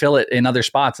they're going to fill it in other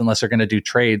spots unless they're going to do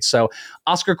trades. So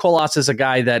Oscar Colas is a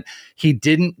guy that he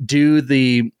didn't do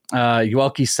the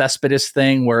Yoelqui Cespedes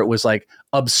thing where it was like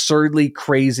absurdly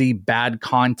crazy bad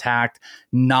contact,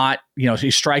 not,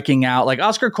 he's striking out. Like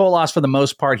Oscar Colas, for the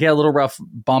most part, he had a little rough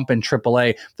bump in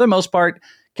AAA. For the most part,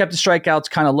 kept the strikeouts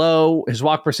kind of low. His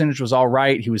walk percentage was all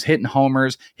right. He was hitting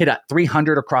homers, hit at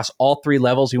 300 across all 3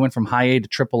 levels. He went from high A to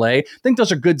AAA. I think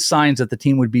those are good signs that the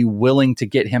team would be willing to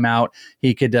get him out.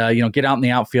 He could, get out in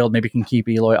the outfield, maybe can keep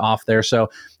Eloy off there. So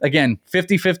again,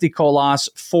 50-50 Colas,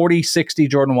 40-60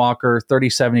 Jordan Walker,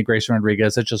 30-70 Grayson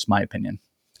Rodriguez. That's just my opinion.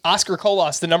 Oscar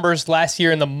Colas, the numbers last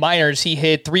year in the minors, he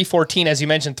hit 314, as you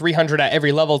mentioned, 300 at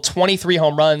every level, 23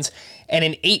 home runs, and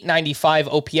an 895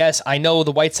 OPS. I know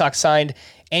the White Sox signed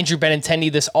Andrew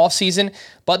Benintendi this offseason,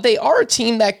 but they are a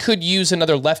team that could use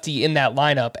another lefty in that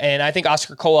lineup, and I think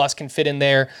Oscar Colas can fit in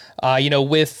there,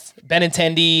 with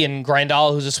Benintendi and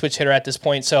Grandal, who's a switch hitter at this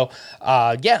point. So,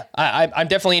 I'm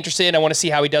definitely interested. I want to see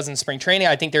how he does in spring training.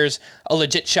 I think there's a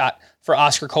legit shot for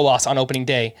Oscar Colas on opening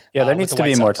day. Yeah, there needs to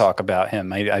be more talk about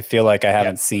him. I feel like I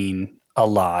haven't seen a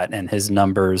lot, and his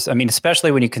numbers, I mean,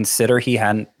 especially when you consider he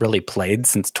hadn't really played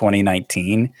since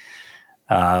 2019,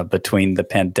 between the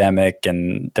pandemic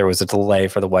and there was a delay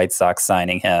for the White Sox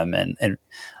signing him. And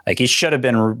like he should have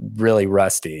been really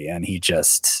rusty. And he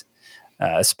just,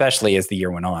 especially as the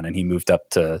year went on and he moved up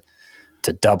to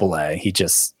Double-A, he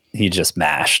just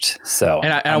mashed. So,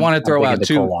 and I want to throw out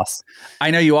too.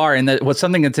 I know you are, and what's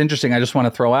something that's interesting. I just want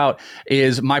to throw out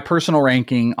is my personal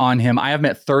ranking on him. I have him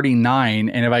at 39,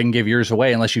 and if I can give yours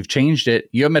away, unless you've changed it,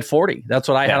 you have him at 40. That's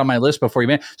what I had on my list before you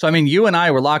made. So I mean, you and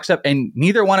I were locked up, and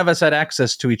neither one of us had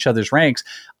access to each other's ranks.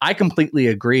 I completely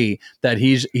agree that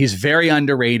he's very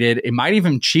underrated. It might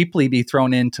even cheaply be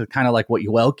thrown into kind of like what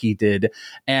Uelke did,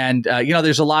 and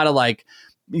there's a lot of like.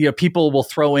 People will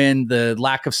throw in the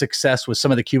lack of success with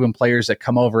some of the Cuban players that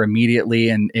come over immediately,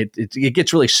 and it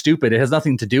gets really stupid. It has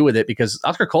nothing to do with it because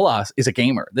Oscar Colas is a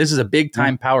gamer. This is a big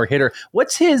time power hitter.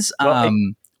 What's his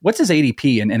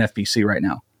ADP in NFBC right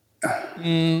now?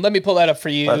 Let me pull that up for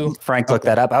you. Frank, look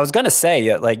that up. I was going to say,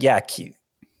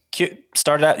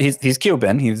 started out. He's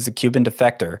Cuban. He was a Cuban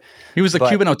defector. He was the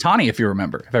Cuban Otani, if you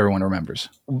remember, if everyone remembers.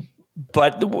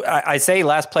 But I say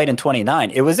last played in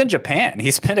 29. It was in Japan. He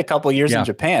spent a couple years in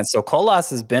Japan. So Colas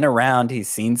has been around. He's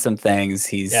seen some things.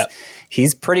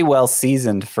 He's pretty well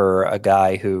seasoned for a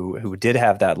guy who did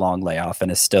have that long layoff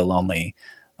and is still only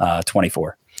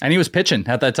 24. And he was pitching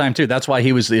at that time too. That's why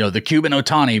he was, the Cuban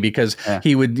Otani, because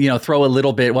he would, throw a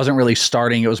little bit. It wasn't really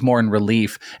starting. It was more in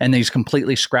relief. And he's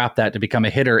completely scrapped that to become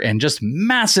a hitter and just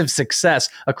massive success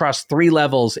across 3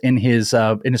 levels in his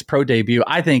pro debut.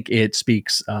 I think it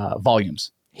speaks volumes.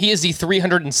 He is the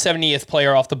 370th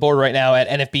player off the board right now at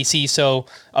NFBC. So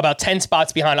about 10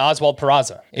 spots behind Oswald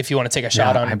Peraza, if you want to take a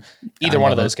shot on either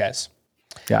one of those guys.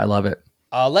 Yeah, I love it.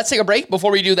 Let's take a break. Before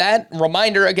we do that,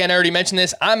 reminder, again, I already mentioned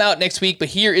this. I'm out next week, but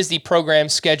here is the program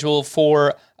schedule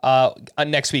for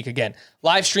next week again.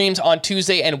 Live streams on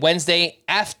Tuesday and Wednesday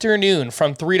afternoon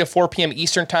from 3 to 4 p.m.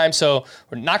 Eastern time. So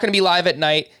we're not going to be live at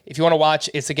night. If you want to watch,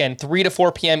 it's again 3 to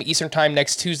 4 p.m. Eastern time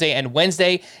next Tuesday and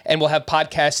Wednesday. And we'll have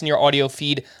podcasts in your audio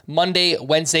feed Monday,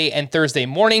 Wednesday, and Thursday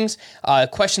mornings.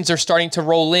 Questions are starting to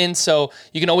roll in. So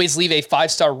you can always leave a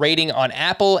 5-star rating on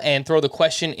Apple and throw the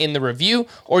question in the review,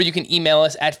 or you can email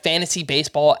us at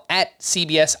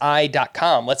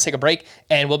fantasybaseball@cbsi.com. Let's take a break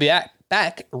and we'll be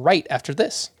back right after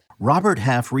this. Robert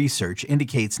Half research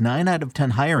indicates 9 out of 10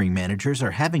 hiring managers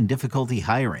are having difficulty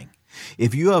hiring.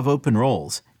 If you have open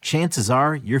roles, chances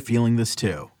are you're feeling this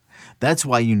too. That's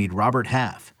why you need Robert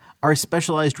Half. Our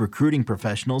specialized recruiting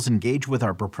professionals engage with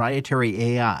our proprietary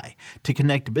AI to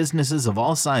connect businesses of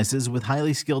all sizes with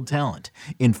highly skilled talent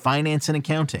in finance and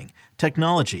accounting,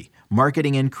 technology,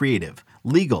 marketing and creative,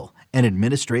 legal, and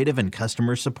administrative and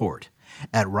customer support.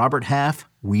 At Robert Half,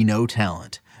 we know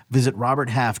talent. Visit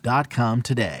roberthalf.com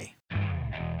today.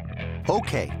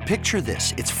 Okay, picture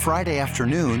this. It's Friday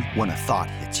afternoon when a thought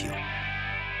hits you.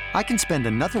 I can spend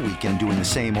another weekend doing the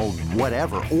same old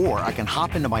whatever, or I can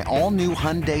hop into my all-new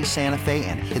Hyundai Santa Fe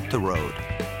and hit the road.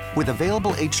 With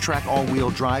available H-Track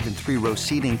all-wheel drive and 3-row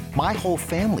seating, my whole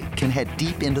family can head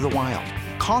deep into the wild.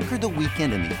 Conquer the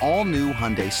weekend in the all-new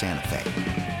Hyundai Santa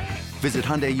Fe. Visit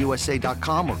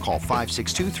HyundaiUSA.com or call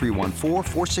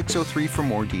 562-314-4603 for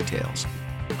more details.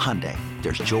 Hyundai,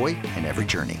 there's joy in every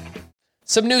journey.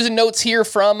 Some news and notes here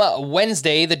from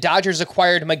Wednesday. The Dodgers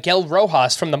acquired Miguel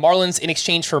Rojas from the Marlins in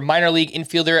exchange for minor league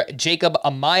infielder Jacob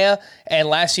Amaya. And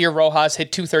last year, Rojas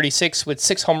hit .236 with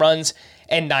 6 home runs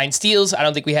and 9 steals. I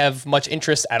don't think we have much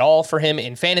interest at all for him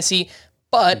in fantasy.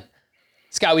 But,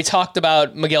 Scott, we talked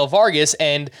about Miguel Vargas,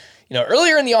 and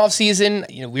earlier in the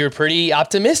offseason, we were pretty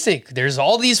optimistic. There's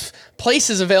all these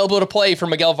places available to play for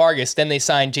Miguel Vargas. Then they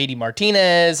signed JD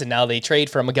Martinez, and now they trade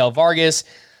for Miguel Vargas.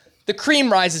 The cream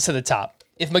rises to the top.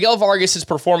 If Miguel Vargas is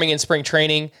performing in spring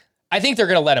training, I think they're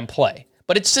going to let him play.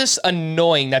 But it's just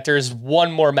annoying that there's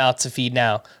one more mouth to feed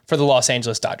now for the Los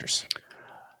Angeles Dodgers.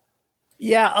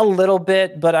 Yeah, a little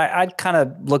bit, but I'd kind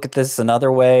of look at this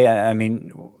another way. I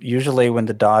mean, usually when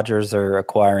the Dodgers are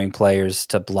acquiring players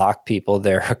to block people,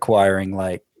 they're acquiring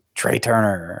like Trey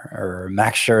Turner or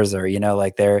Max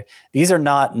Scherzer, these are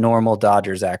not normal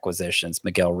Dodgers acquisitions.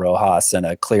 Miguel Rojas and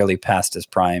a clearly past his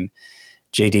prime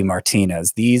JD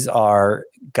Martinez. These are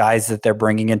guys that they're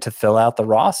bringing in to fill out the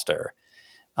roster.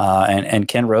 And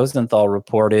Ken Rosenthal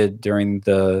reported during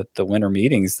the winter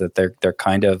meetings that they're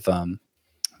kind of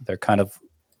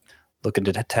looking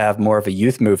to have more of a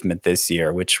youth movement this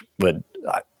year, which would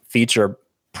feature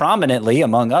prominently,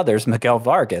 among others, Miguel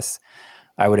Vargas,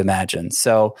 I would imagine.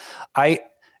 So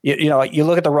you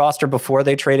look at the roster before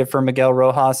they traded for Miguel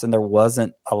Rojas, and there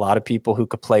wasn't a lot of people who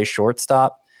could play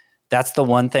shortstop. That's the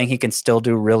one thing he can still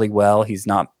do really well. He's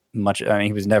not much. I mean,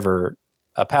 he was never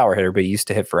a power hitter, but he used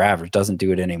to hit for average. Doesn't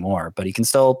do it anymore, but he can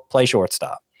still play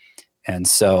shortstop. And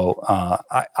so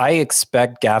I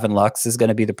expect Gavin Lux is going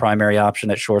to be the primary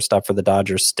option at shortstop for the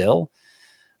Dodgers still,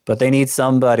 but they need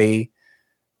somebody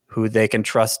who they can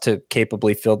trust to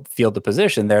capably field the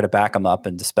position there to back them up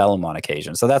and dispel them on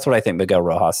occasion. So that's what I think Miguel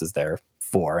Rojas is there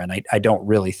for. And I don't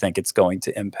really think it's going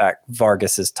to impact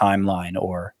Vargas's timeline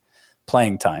or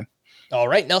playing time. All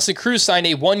right, Nelson Cruz signed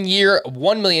a 1-year,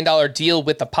 $1 million deal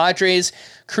with the Padres.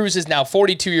 Cruz is now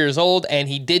 42 years old, and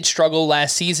he did struggle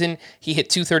last season. He hit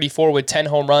 .234 with 10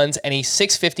 home runs and a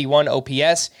 .651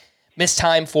 OPS. Missed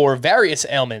time for various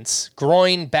ailments: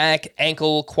 groin, back,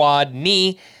 ankle, quad,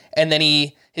 knee, and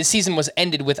then his season was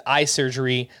ended with eye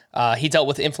surgery. He dealt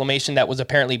with inflammation that was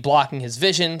apparently blocking his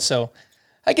vision. So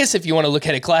I guess if you want to look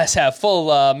at it glass half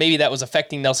full, maybe that was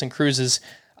affecting Nelson Cruz's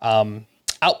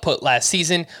output last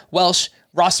season. Welsh,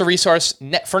 roster resource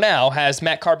for now has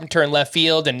Matt Carpenter in left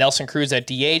field and Nelson Cruz at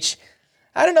DH.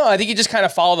 I don't know. I think you just kind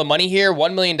of follow the money here.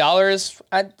 $1 million.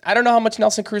 I don't know how much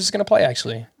Nelson Cruz is going to play,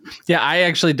 actually. Yeah, I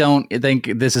actually don't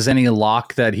think this is any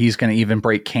lock that he's going to even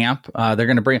break camp. They're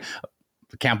going to bring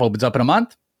camp opens up in a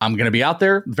month. I'm going to be out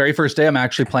there. The very first day, I'm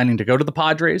actually planning to go to the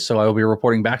Padres, so I will be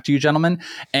reporting back to you, gentlemen.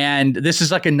 And this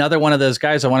is like another one of those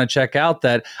guys I want to check out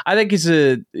that I think he's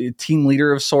a team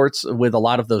leader of sorts with a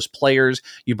lot of those players.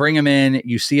 You bring him in,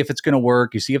 you see if it's going to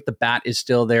work, you see if the bat is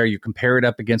still there, you compare it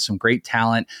up against some great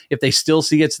talent. If they still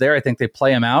see it's there, I think they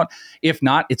play him out. If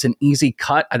not, it's an easy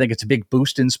cut. I think it's a big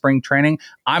boost in spring training.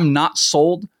 I'm not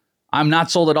sold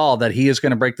at all that he is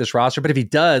going to break this roster. But if he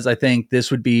does, I think this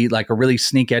would be like a really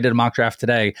sneaky. I did a mock draft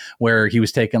today where he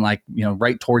was taken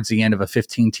right towards the end of a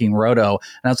 15-team roto.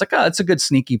 And I was like, oh, that's a good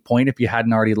sneaky point if you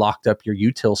hadn't already locked up your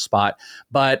util spot.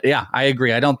 But yeah, I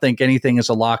agree. I don't think anything is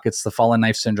a lock. It's the fallen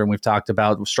knife syndrome we've talked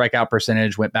about. Strikeout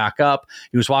percentage went back up.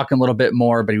 He was walking a little bit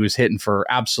more, but he was hitting for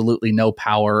absolutely no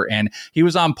power. And he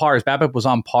was on par. His BABIP was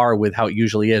on par with how it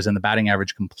usually is. And the batting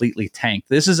average completely tanked.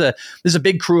 This is a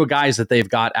big crew of guys that they've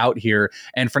got out here.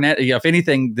 And Fernando, if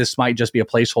anything, this might just be a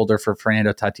placeholder for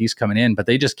Fernando Tatis coming in, but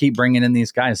they just keep bringing in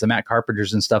these guys, the Matt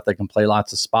Carpenters and stuff that can play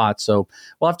lots of spots. So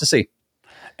we'll have to see.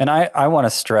 And I want to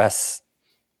stress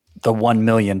the $1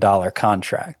 million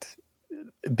contract,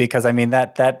 because I mean,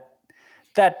 that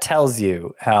tells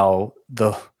you how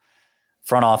the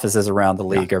front offices around the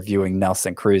league are viewing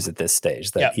Nelson Cruz at this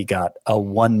stage, that he got a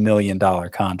 $1 million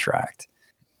contract.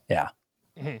 Yeah.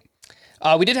 Mm-hmm.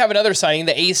 We did have another signing.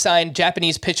 The A's signed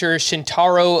Japanese pitcher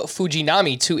Shintaro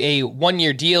Fujinami to a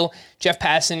 1-year deal. Jeff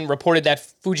Passan reported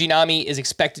that Fujinami is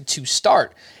expected to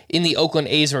start in the Oakland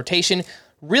A's rotation.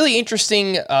 Really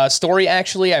interesting story,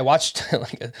 actually. I watched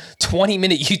like a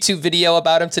 20-minute YouTube video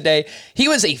about him today. He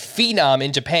was a phenom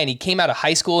in Japan. He came out of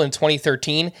high school in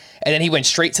 2013, and then he went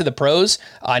straight to the pros.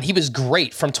 And he was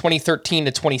great from 2013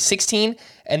 to 2016,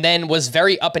 and then was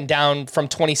very up and down from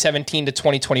 2017 to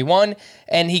 2021.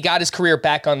 And he got his career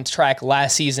back on track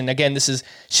last season. Again, this is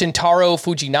Shintaro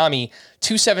Fujinami,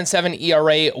 2.77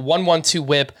 ERA, 1.12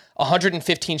 WHIP,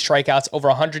 115 strikeouts, over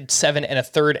 107 and a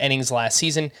third innings last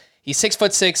season. He's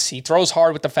 6'6". He throws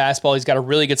hard with the fastball. He's got a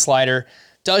really good slider.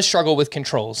 Does struggle with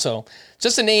control. So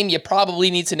just a name you probably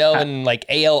need to know in like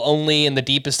AL only in the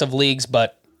deepest of leagues.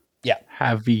 But yeah.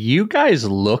 Have you guys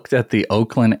looked at the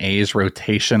Oakland A's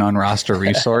rotation on roster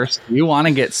resource? You want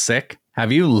to get sick?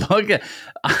 Have you looked at?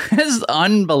 It's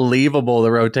unbelievable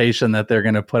the rotation that they're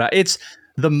going to put out. It's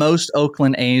the most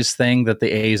Oakland A's thing that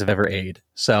the A's have ever aid.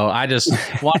 So I just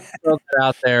want to throw that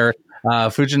out there.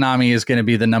 Fujinami is going to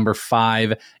be the number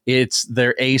 5. It's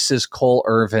their ace is Cole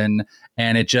Irvin,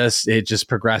 and it just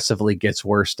progressively gets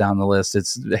worse down the list.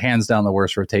 It's hands down the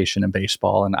worst rotation in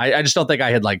baseball. And I just don't think I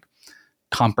had like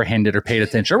comprehended or paid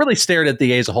attention or really stared at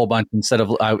the A's a whole bunch unless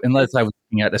I was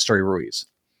looking at Estoy Ruiz.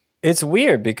 It's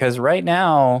weird because right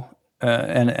now,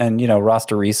 and you know,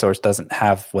 roster resource doesn't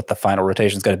have what the final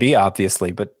rotation is going to be,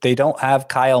 obviously, but they don't have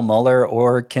Kyle Muller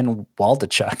or Ken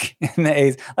Waldichuk in the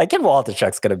A's. Like Ken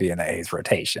Waldichuk's going to be in the A's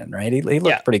rotation, right? He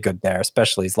looked pretty good there,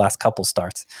 especially his last couple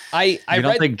starts. I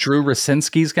don't think Drew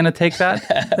Rosinski's going to take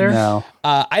that there? No.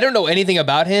 I don't know anything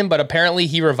about him, but apparently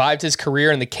he revived his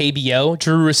career in the KBO,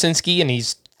 Drew Rosinski, and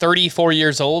he's 34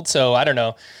 years old. So I don't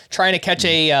know, trying to catch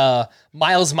a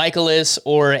Miles Michaelis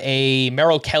or a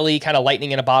Merrill Kelly kind of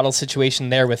lightning in a bottle situation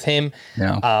there with him.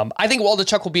 Yeah. I think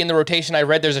Waldichuk will be in the rotation. I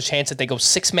read there's a chance that they go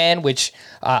 6-man, which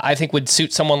I think would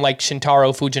suit someone like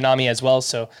Shintaro Fujinami as well.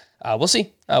 So we'll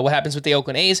see what happens with the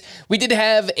Oakland A's. We did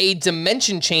have a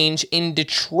dimension change in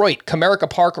Detroit. Comerica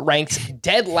Park ranks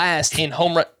dead last in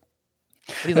home run.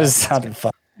 This sounded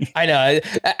fun. I know.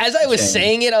 As I was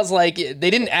saying it, I was like, they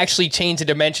didn't actually change the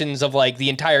dimensions of like the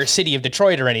entire city of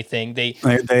Detroit or anything. They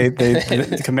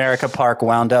Comerica Park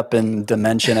wound up in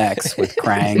Dimension X with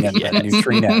Krang and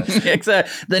neutrinos.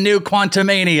 Exactly. The new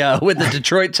Quantumania with the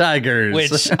Detroit Tigers.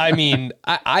 Which, I mean,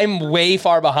 I'm way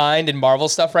far behind in Marvel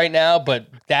stuff right now, but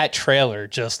that trailer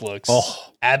just looks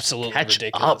absolutely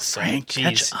ridiculous. Up, Frank.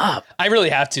 Catch up. I really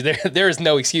have to. There is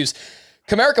no excuse.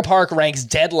 Comerica Park ranks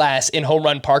dead last in home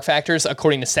run park factors,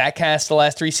 according to StatCast, the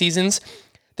last 3 seasons.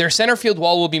 Their center field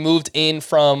wall will be moved in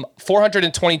from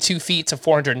 422 feet to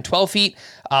 412 feet.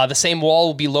 The same wall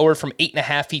will be lowered from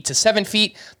 8.5 feet to 7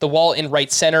 feet. The wall in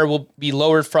right center will be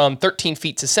lowered from 13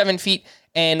 feet to 7 feet.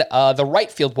 And the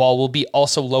right field wall will be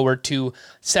also lowered to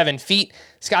 7 feet.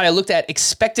 Scott, I looked at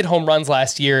expected home runs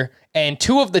last year, and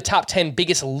 2 of the top 10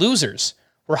 biggest losers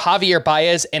were Javier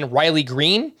Baez and Riley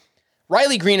Green.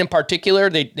 Riley Green in particular,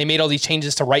 they made all these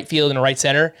changes to right field and right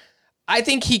center. I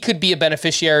think he could be a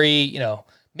beneficiary,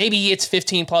 maybe it's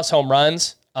 15 plus home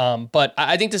runs, but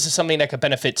I think this is something that could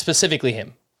benefit specifically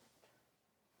him.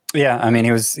 Yeah, I mean,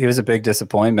 he was a big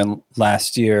disappointment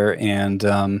last year, and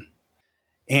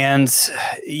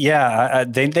yeah,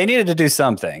 they needed to do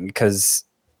something because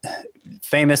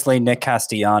famously Nick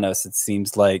Castellanos, it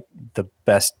seems like the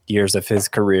best years of his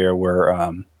career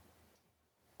were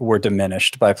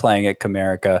diminished by playing at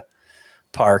Comerica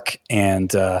Park,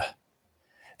 and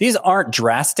these aren't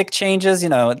drastic changes.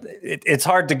 It's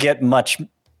hard to get much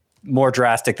more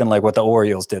drastic than like what the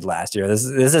Orioles did last year. This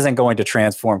isn't going to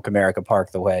transform Comerica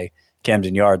Park the way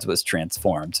Camden Yards was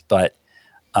transformed, but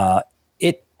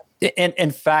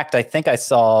in fact, I think I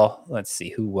saw, let's see,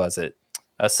 who was it?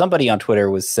 Somebody on Twitter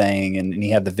was saying, and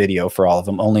he had the video for all of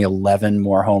them, only 11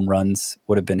 more home runs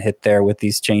would have been hit there with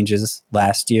these changes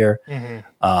last year.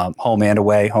 Mm-hmm. Home and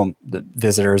away, the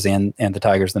visitors and the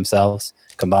Tigers themselves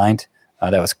combined.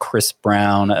 That was Chris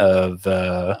Brown of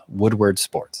Woodward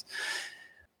Sports.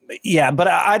 Yeah, but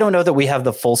I don't know that we have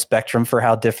the full spectrum for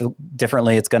how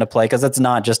differently it's going to play, because it's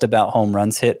not just about home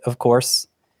runs hit, of course.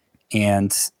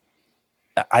 And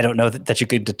I don't know that you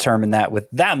could determine that with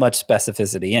that much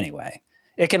specificity anyway.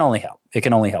 It can only help. It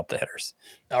can only help the hitters.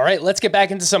 All right, let's get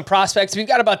back into some prospects. We've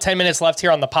got about 10 minutes left here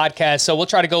on the podcast, so we'll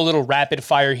try to go a little rapid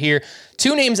fire here.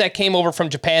 2 names that came over from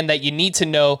Japan that you need to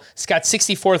know. Scott's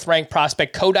 64th ranked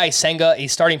prospect, Kodai Senga, a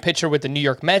starting pitcher with the New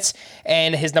York Mets,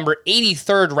 and his number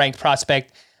 83rd ranked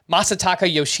prospect,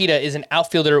 Masataka Yoshida, is an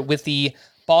outfielder with the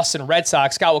Boston Red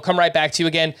Sox. Scott, we'll come right back to you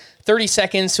again. 30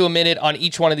 seconds to a minute on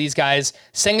each one of these guys.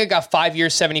 Senga got 5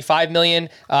 years, $75 million.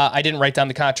 I didn't write down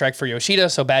the contract for Yoshida,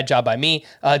 so bad job by me.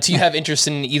 Do you have interest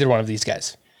in either one of these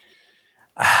guys?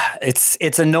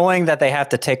 It's annoying that they have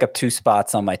to take up 2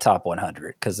 spots on my top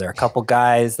 100, because there are a couple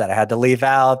guys that I had to leave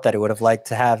out that I would have liked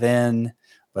to have in,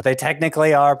 but they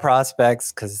technically are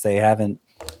prospects because they haven't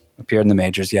appeared in the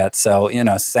majors yet. So,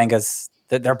 Senga's,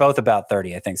 they're both about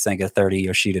 30. I think Senga 30,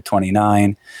 Yoshida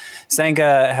 29.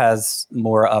 Senga has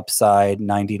more upside,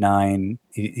 99.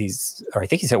 I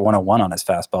think he's hit 101 on his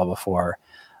fastball before.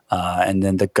 And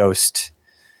then the ghost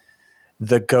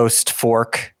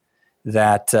fork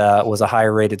that was a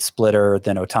higher rated splitter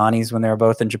than Ohtani's when they were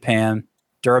both in Japan.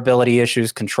 Durability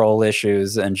issues, control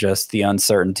issues, and just the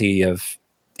uncertainty of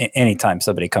anytime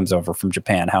somebody comes over from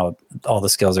Japan, how all the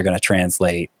skills are going to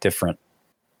translate. Different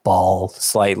ball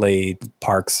slightly,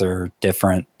 parks are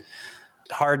different.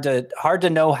 Hard to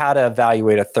know how to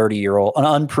evaluate an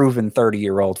unproven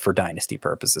 30-year-old for dynasty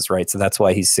purposes, right? So that's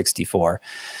why he's 64.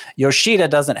 Yoshida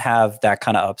doesn't have that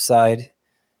kind of upside.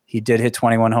 He did hit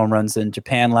 21 home runs in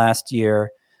Japan last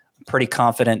year. I'm pretty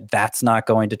confident that's not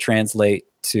going to translate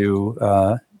to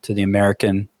the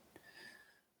American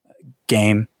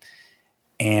game.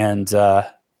 And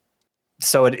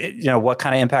so, what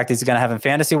kind of impact is he going to have in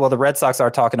fantasy? Well, the Red Sox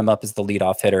are talking him up as the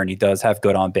leadoff hitter, and he does have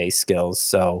good on-base skills.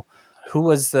 So who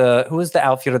was the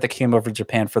outfielder that came over to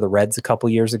Japan for the Reds a couple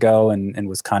years ago and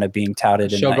was kind of being touted?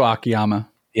 Shogo Akiyama.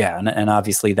 Yeah, and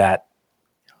obviously that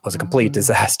was a complete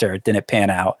disaster. It didn't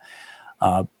pan out.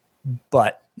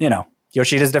 But,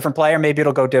 Yoshida's a different player. Maybe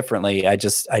it'll go differently. I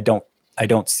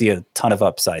don't see a ton of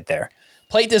upside there.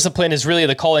 Plate discipline is really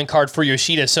the calling card for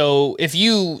Yoshida. So if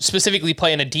you specifically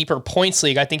play in a deeper points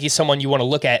league, I think he's someone you want to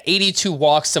look at. 82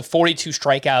 walks to 42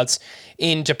 strikeouts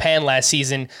in Japan last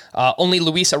season. Only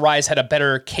Luis Ariz had a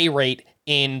better K rate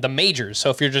in the majors. So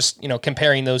if you're just,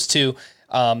 comparing those two,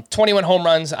 21 home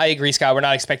runs, I agree, Scott. We're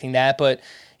not expecting that, but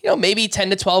maybe 10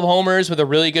 to 12 homers with a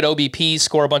really good OBP,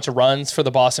 score a bunch of runs for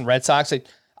the Boston Red Sox.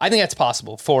 I think that's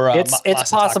possible for it's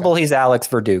possible he's Alex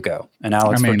Verdugo, and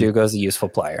Alex Verdugo is a useful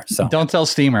player. So don't tell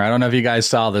Steamer. I don't know if you guys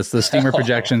saw this. The Steamer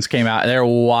projections came out. They're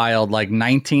wild. Like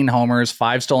 19 homers,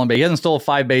 5 stolen bases. He hasn't stolen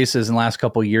 5 bases in the last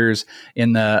couple of years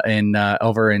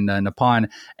over in Nippon.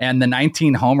 And the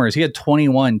 19 homers, he had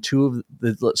 21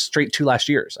 straight 2 last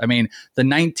years. I mean, the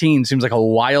 19 seems like a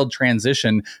wild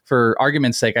transition. For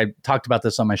argument's sake, I talked about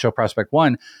this on my show Prospect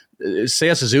One.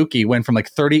 Seiya Suzuki went from like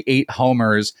 38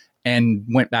 homers and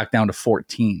went back down to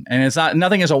 14. And it's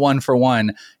nothing is a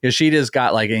 1-for-1. Yoshida's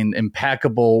got like an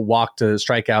impeccable walk to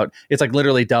strikeout. It's like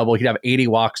literally double. He'd have 80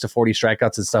 walks to 40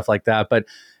 strikeouts and stuff like that. But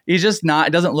he's just not,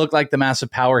 it doesn't look like the massive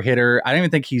power hitter. I don't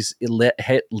even think he's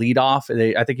hit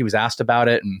leadoff. I think he was asked about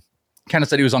it and kind of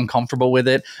said he was uncomfortable with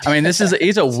it. I mean,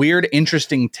 he's a weird,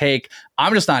 interesting take.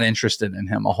 I'm just not interested in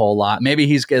him a whole lot.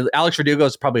 Maybe Alex Verdugo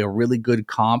is probably a really good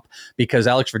comp because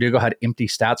Alex Verdugo had empty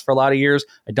stats for a lot of years.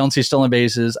 I don't see stolen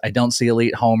bases. I don't see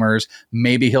elite homers.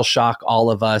 Maybe he'll shock all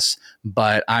of us,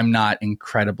 but I'm not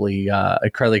incredibly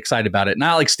excited about it.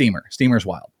 Not like Steamer. Steamer's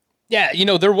wild. Yeah,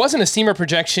 there wasn't a Steamer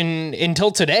projection until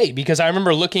today because I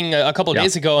remember looking a couple of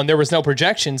days ago and there was no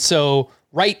projection. So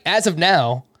right as of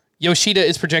now, Yoshida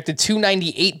is projected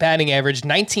 298 batting average,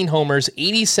 19 homers,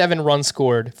 87 runs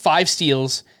scored, 5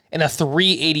 steals, and a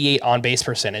 388 on-base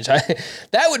percentage.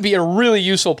 That would be a really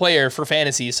useful player for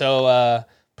fantasy. So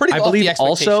pretty lofty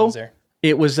expectations there.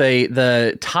 It was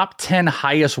the top 10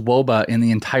 highest WOBA in the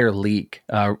entire league.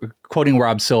 Quoting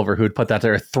Rob Silver, who had put that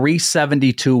there,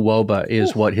 372 WOBA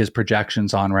is what his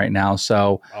projection's on right now.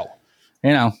 So,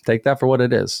 take that for what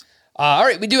it is. All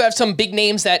right, we do have some big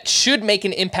names that should make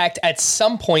an impact at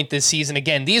some point this season.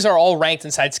 Again, these are all ranked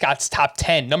inside Scott's top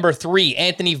 10. Number 3,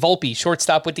 Anthony Volpe,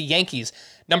 shortstop with the Yankees.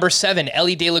 Number 7,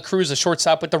 Elly De La Cruz, a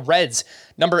shortstop with the Reds.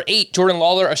 Number 8, Jordan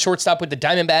Lawler, a shortstop with the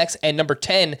Diamondbacks. And number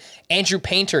 10, Andrew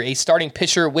Painter, a starting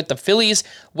pitcher with the Phillies.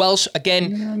 Welsh,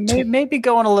 again... Maybe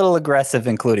going a little aggressive,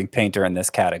 including Painter in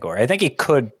this category. I think he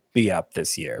could be up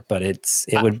this year, but it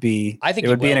would be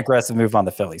an aggressive move on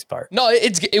the Phillies' part. No,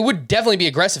 it would definitely be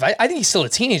aggressive. I think he's still a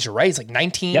teenager, right? He's like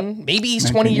 19, maybe he's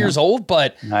 20 years old,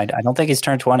 but I don't think he's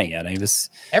turned 20 yet. He was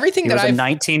a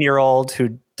 19-year-old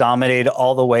who dominated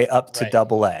all the way up to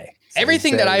AA. So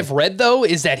everything that I've read, though,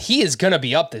 is that he is going to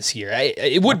be up this year.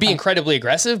 It would be incredibly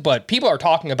aggressive, but people are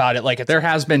talking about it like it's there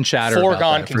has been chatter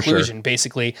foregone conclusion,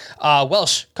 basically.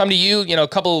 Welsh, come to you. A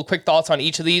couple quick thoughts on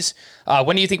each of these.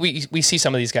 When do you think we see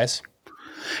some of these guys?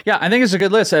 Yeah, I think it's a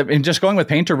good list. And just going with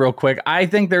Painter real quick, I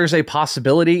think there's a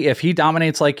possibility if he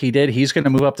dominates like he did, he's going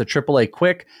to move up to AAA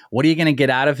quick. What are you going to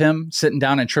get out of him sitting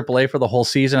down at AAA for the whole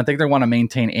season? I think they want to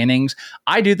maintain innings.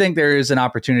 I do think there is an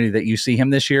opportunity that you see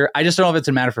him this year. I just don't know if it's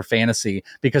a matter for fantasy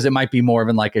because it might be more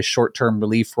of like a short-term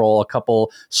relief role, a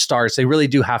couple starts. They really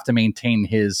do have to maintain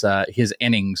his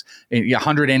innings.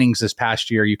 100 innings this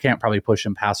past year. You can't probably push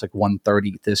him past like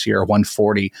 130 this year or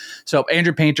 140. So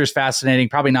Andrew Painter's fascinating.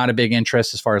 Probably not a big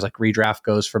interest as far as like redraft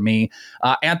goes for me.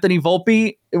 Anthony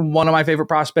Volpe, one of my favorite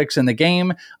prospects in the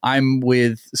game. I'm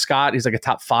with Scott. He's like a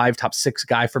top 5, top 6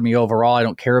 guy for me overall. I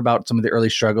don't care about some of the early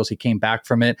struggles. He came back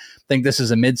from it. I think this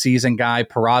is a midseason guy.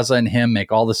 Peraza and him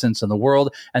make all the sense in the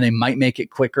world, and they might make it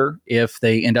quicker if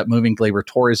they end up moving Gleyber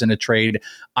Torres in a trade.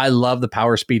 I love the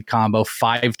power speed combo,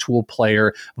 5-tool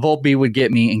player. Volpe would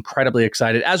get me incredibly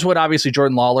excited, as would obviously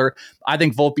Jordan Lawler. I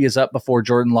think Volpe is up before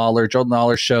Jordan Lawler. Jordan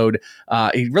Lawler showed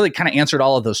he really kind of answered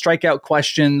all of those strikeout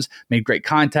questions, made great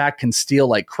contact, can steal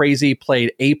like crazy,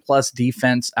 played A+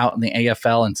 defense out in the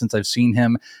AFL. And since I've seen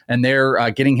him, and they're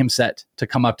getting him set to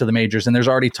come up to the majors. And there's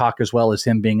already talk as well as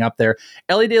him being up there.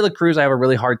 Elly De La Cruz, I have a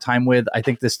really hard time with. I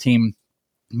think this team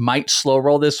might slow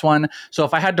roll this one. So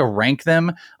if I had to rank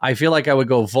them, I feel like I would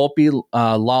go Volpe,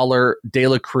 Lawler, De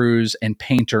La Cruz, and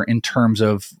Painter in terms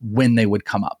of when they would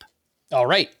come up. All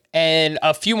right. And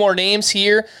a few more names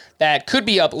here that could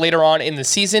be up later on in the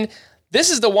season. This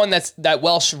is the one that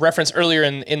Welsh referenced earlier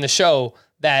in the show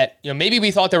that maybe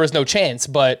we thought there was no chance,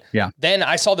 but then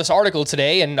I saw this article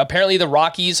today, and apparently the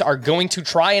Rockies are going to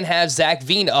try and have Zach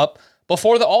Veen up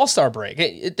before the All-Star break.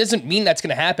 It doesn't mean that's going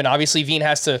to happen. Obviously, Veen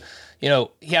has to,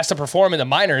 he has to perform in the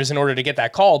minors in order to get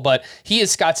that call, but he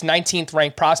is Scott's 19th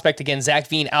ranked prospect. Again, Zach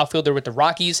Veen, outfielder with the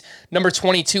Rockies. Number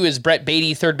 22 is Brett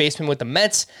Beatty, third baseman with the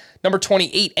Mets. Number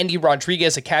 28, Endy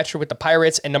Rodriguez, a catcher with the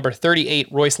Pirates. And number 38,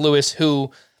 Royce Lewis,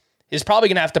 who is probably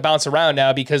going to have to bounce around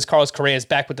now because Carlos Correa is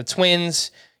back with the Twins.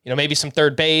 Maybe some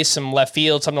third base, some left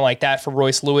field, something like that for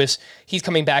Royce Lewis. He's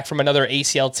coming back from another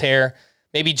ACL tear.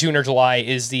 Maybe June or July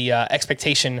is the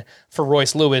expectation for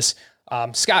Royce Lewis.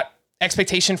 Scott,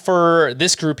 expectation for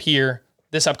this group here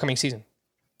this upcoming season?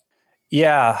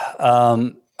 Yeah,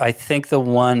 I think the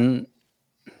one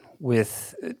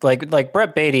with like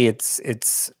Brett Beatty, it's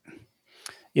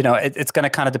going to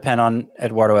kind of depend on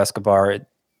Eduardo Escobar.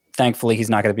 Thankfully, he's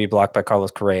not going to be blocked by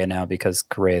Carlos Correa now because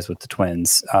Correa is with the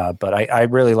Twins. But I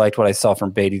really liked what I saw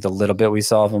from Beatty. The little bit we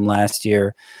saw of him last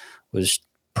year was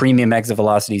premium exit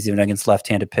velocities even against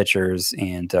left-handed pitchers,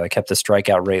 and kept the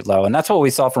strikeout rate low. And that's what we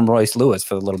saw from Royce Lewis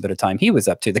for the little bit of time he was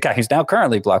up to, the guy who's now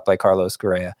currently blocked by Carlos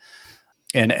Correa.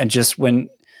 And just when,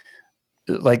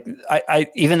 like, I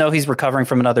even though he's recovering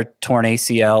from another torn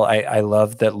ACL, I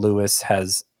love that Lewis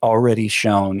has already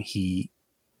shown he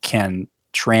can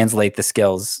translate the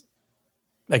skills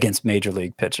against major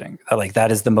league pitching. Like,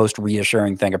 that is the most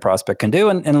reassuring thing a prospect can do,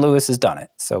 and Lewis has done it.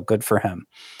 So good for him.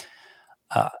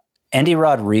 Andy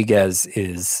Rodriguez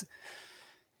is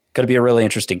going to be a really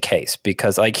interesting case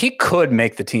because, like, he could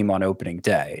make the team on opening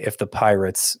day if the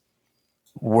Pirates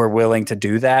were willing to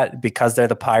do that, because they're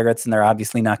the Pirates and they're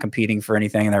obviously not competing for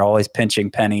anything and they're always pinching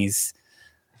pennies.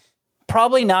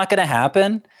 Probably not going to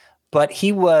happen, but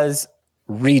he was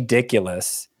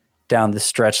ridiculous down the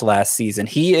stretch last season.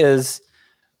 He is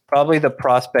probably the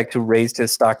prospect who raised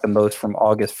his stock the most from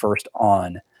August 1st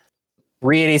on.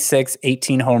 386,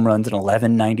 18 home runs, and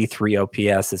 1193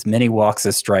 OPS, as many walks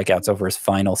as strikeouts over his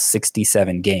final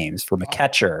 67 games from a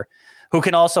catcher who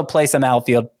can also play some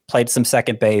outfield, played some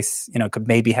second base, could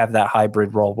maybe have that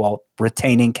hybrid role while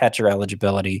retaining catcher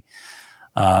eligibility.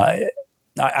 I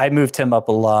moved him up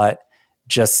a lot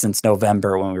just since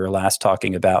November when we were last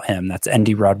talking about him. That's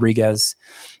Andy Rodriguez.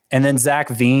 And then Zach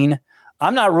Veen.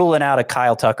 I'm not ruling out a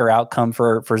Kyle Tucker outcome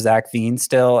for Zach Veen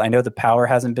still. I know the power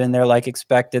hasn't been there like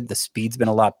expected. The speed's been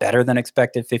a lot better than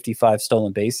expected, 55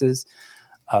 stolen bases.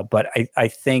 But I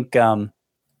think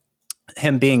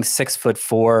him being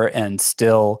 6'4" and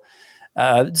still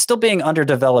being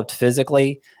underdeveloped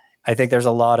physically, I think there's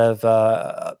a lot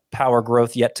of power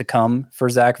growth yet to come for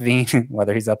Zach Veen,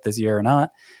 whether he's up this year or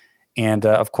not. And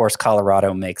of course,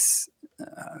 Colorado makes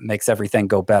everything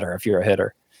go better if you're a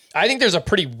hitter. I think there's a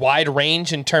pretty wide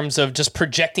range in terms of just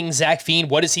projecting Zach Veen.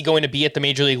 What is he going to be at the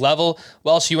major league level?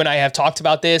 Welsh, you and I have talked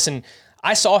about this, and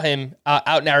I saw him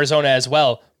out in Arizona as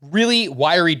well. Really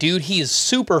wiry dude. He is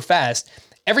super fast.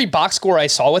 Every box score I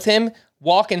saw with him,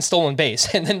 walk and stolen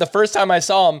base. And then the first time I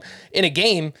saw him in a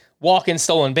game, walk and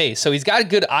stolen base. So he's got a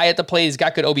good eye at the plate. He's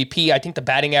got good OBP. I think the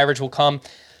batting average will come.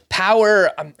 Power,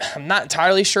 I'm not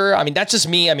entirely sure. I mean, that's just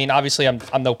me. I mean, obviously, I'm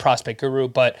no prospect guru,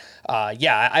 but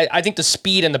I think the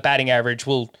speed and the batting average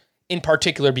will, in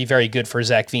particular, be very good for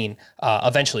Zach Veen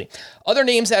eventually. Other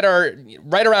names that are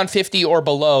right around 50 or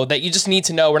below that you just need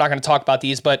to know, we're not going to talk about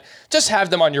these, but just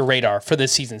have them on your radar for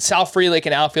this season. Sal Frelick,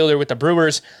 an outfielder with the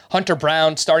Brewers. Hunter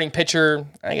Brown, starting pitcher,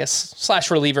 I guess, /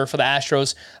 reliever for the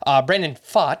Astros. Brandon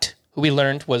Pfaadt, who we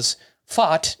learned was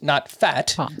Fought, not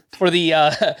fat, for the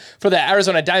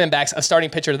Arizona Diamondbacks, a starting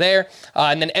pitcher there.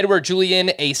 And then Edward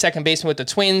Julian, a second baseman with the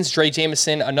Twins. Dre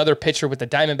Jameson, another pitcher with the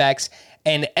Diamondbacks.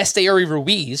 And Esteury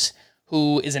Ruiz,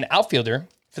 who is an outfielder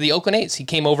for the Oakland A's. He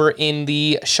came over in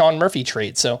the Sean Murphy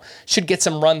trade, so should get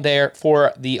some run there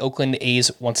for the Oakland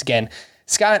A's once again.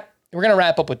 Scott, we're going to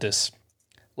wrap up with this.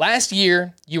 Last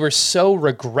year, you were so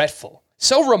regretful,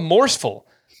 so remorseful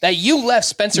that you left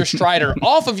Spencer Strider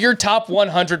off of your top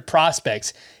 100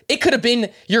 prospects. It could have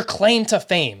been your claim to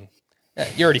fame.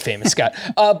 You're already famous, Scott.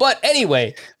 But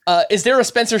anyway, is there a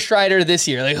Spencer Strider this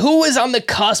year? Like, who is on the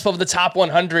cusp of the top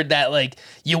 100 that, like,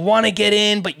 you want to get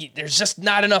in, but there's just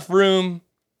not enough room?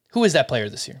 Who is that player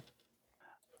this year?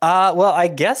 Well, I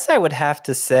guess I would have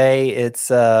to say it's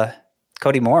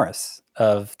Cody Morris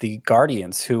of the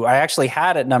Guardians, who I actually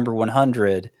had at number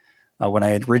 100 when I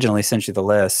had originally sent you the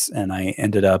list, and I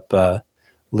ended up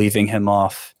leaving him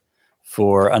off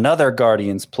for another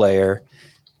Guardians player,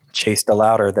 Chase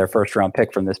DeLauter, their first-round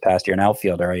pick from this past year, an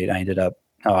outfielder. I ended up,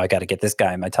 I got to get this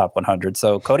guy in my top 100.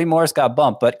 So Cody Morris got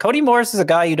bumped, but Cody Morris is a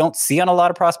guy you don't see on a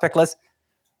lot of prospect lists.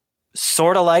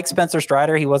 Sort of like Spencer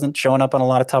Strider. He wasn't showing up on a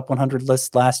lot of top 100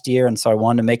 lists last year, and so I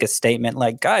wanted to make a statement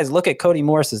like, guys, look at Cody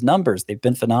Morris's numbers. They've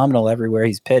been phenomenal everywhere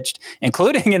he's pitched,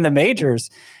 including in the majors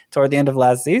toward the end of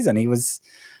last season. He was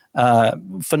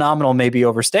phenomenal, maybe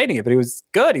overstating it, but he was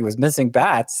good. He was missing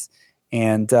bats,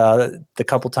 and the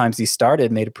couple times he started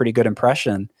made a pretty good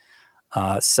impression.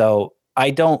 So I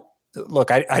don't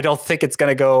think it's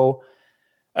going to go.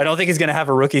 I don't think he's going to have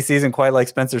a rookie season quite like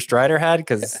Spencer Strider had,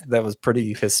 because that was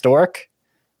pretty historic.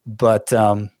 But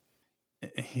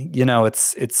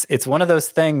it's one of those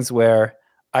things where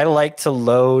I like to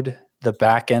load the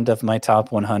back end of my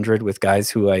top 100 with guys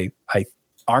who I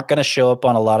aren't going to show up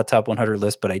on a lot of top 100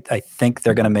 lists, but I think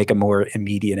they're going to make a more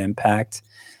immediate impact.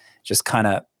 Just kind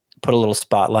of put a little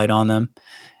spotlight on them,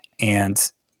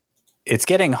 and it's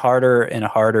getting harder and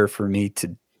harder for me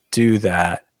to do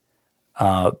that.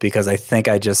 because I think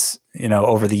I just,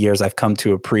 over the years, I've come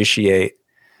to appreciate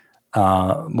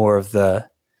more of the,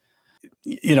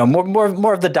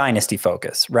 more of the dynasty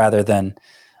focus rather than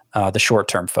the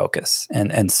short-term focus.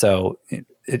 And so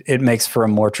it makes for a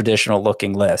more traditional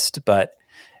looking list. But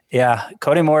yeah,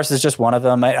 Cody Morris is just one of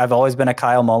them. I've always been a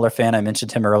Kyle Muller fan. I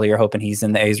mentioned him earlier, hoping he's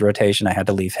in the A's rotation. I had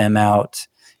to leave him out.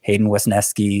 Hayden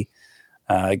Wesneski,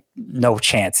 no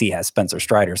chance he has Spencer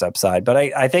Strider's upside, but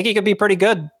I think he could be pretty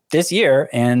good this year,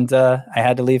 and I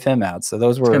had to leave him out. So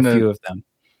those were a few of them.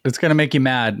 It's going to make you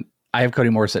mad. I have Cody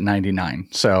Morris at 99.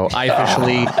 So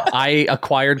I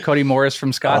acquired Cody Morris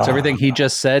from Scott. So everything he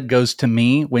just said goes to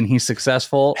me when he's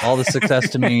successful. All the success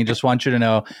to me. Just want you to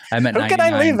know I'm at 99. Who can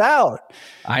I leave out?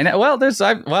 I know. Well, there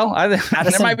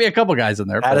might be a couple guys in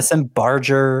there. Addison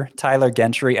Barger, Tyler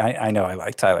Gentry. I know I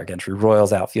like Tyler Gentry,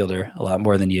 Royals outfielder, a lot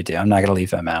more than you do. I'm not going to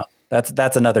leave him out.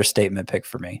 That's another statement pick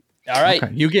for me. All right.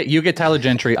 Okay. You get Tyler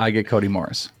Gentry. I get Cody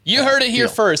Morris. You heard it here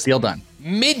first. Deal done.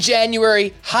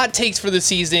 Mid-January, hot takes for the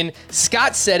season.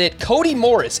 Scott said it. Cody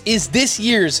Morris is this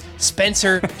year's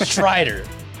Spencer Strider.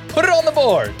 Put it on the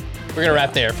board. We're going to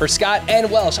wrap there. For Scott and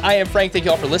Welsh, I am Frank. Thank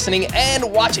you all for listening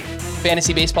and watching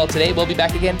Fantasy Baseball Today. We'll be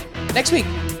back again next week.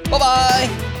 Bye-bye.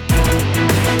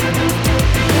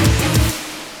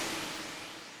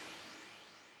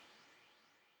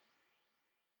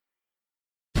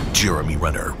 Jeremy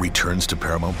Renner returns to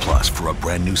Paramount Plus for a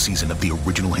brand new season of the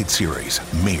original hit series,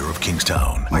 Mayor of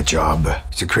Kingstown. My job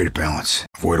is to create a balance,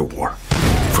 avoid a war.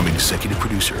 From executive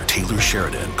producer Taylor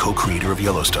Sheridan, co-creator of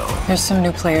Yellowstone. There's some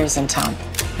new players in town,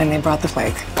 and they brought the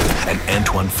plague. And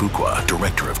Antoine Fuqua,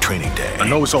 director of Training Day. I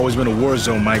know it's always been a war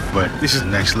zone, Mike, but this is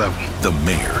next level. The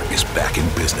Mayor is back in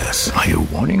business. Are you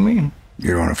warning me?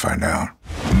 You don't want to find out.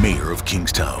 Mayor of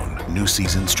Kingstown. New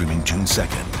season streaming June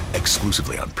 2nd,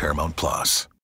 exclusively on Paramount Plus.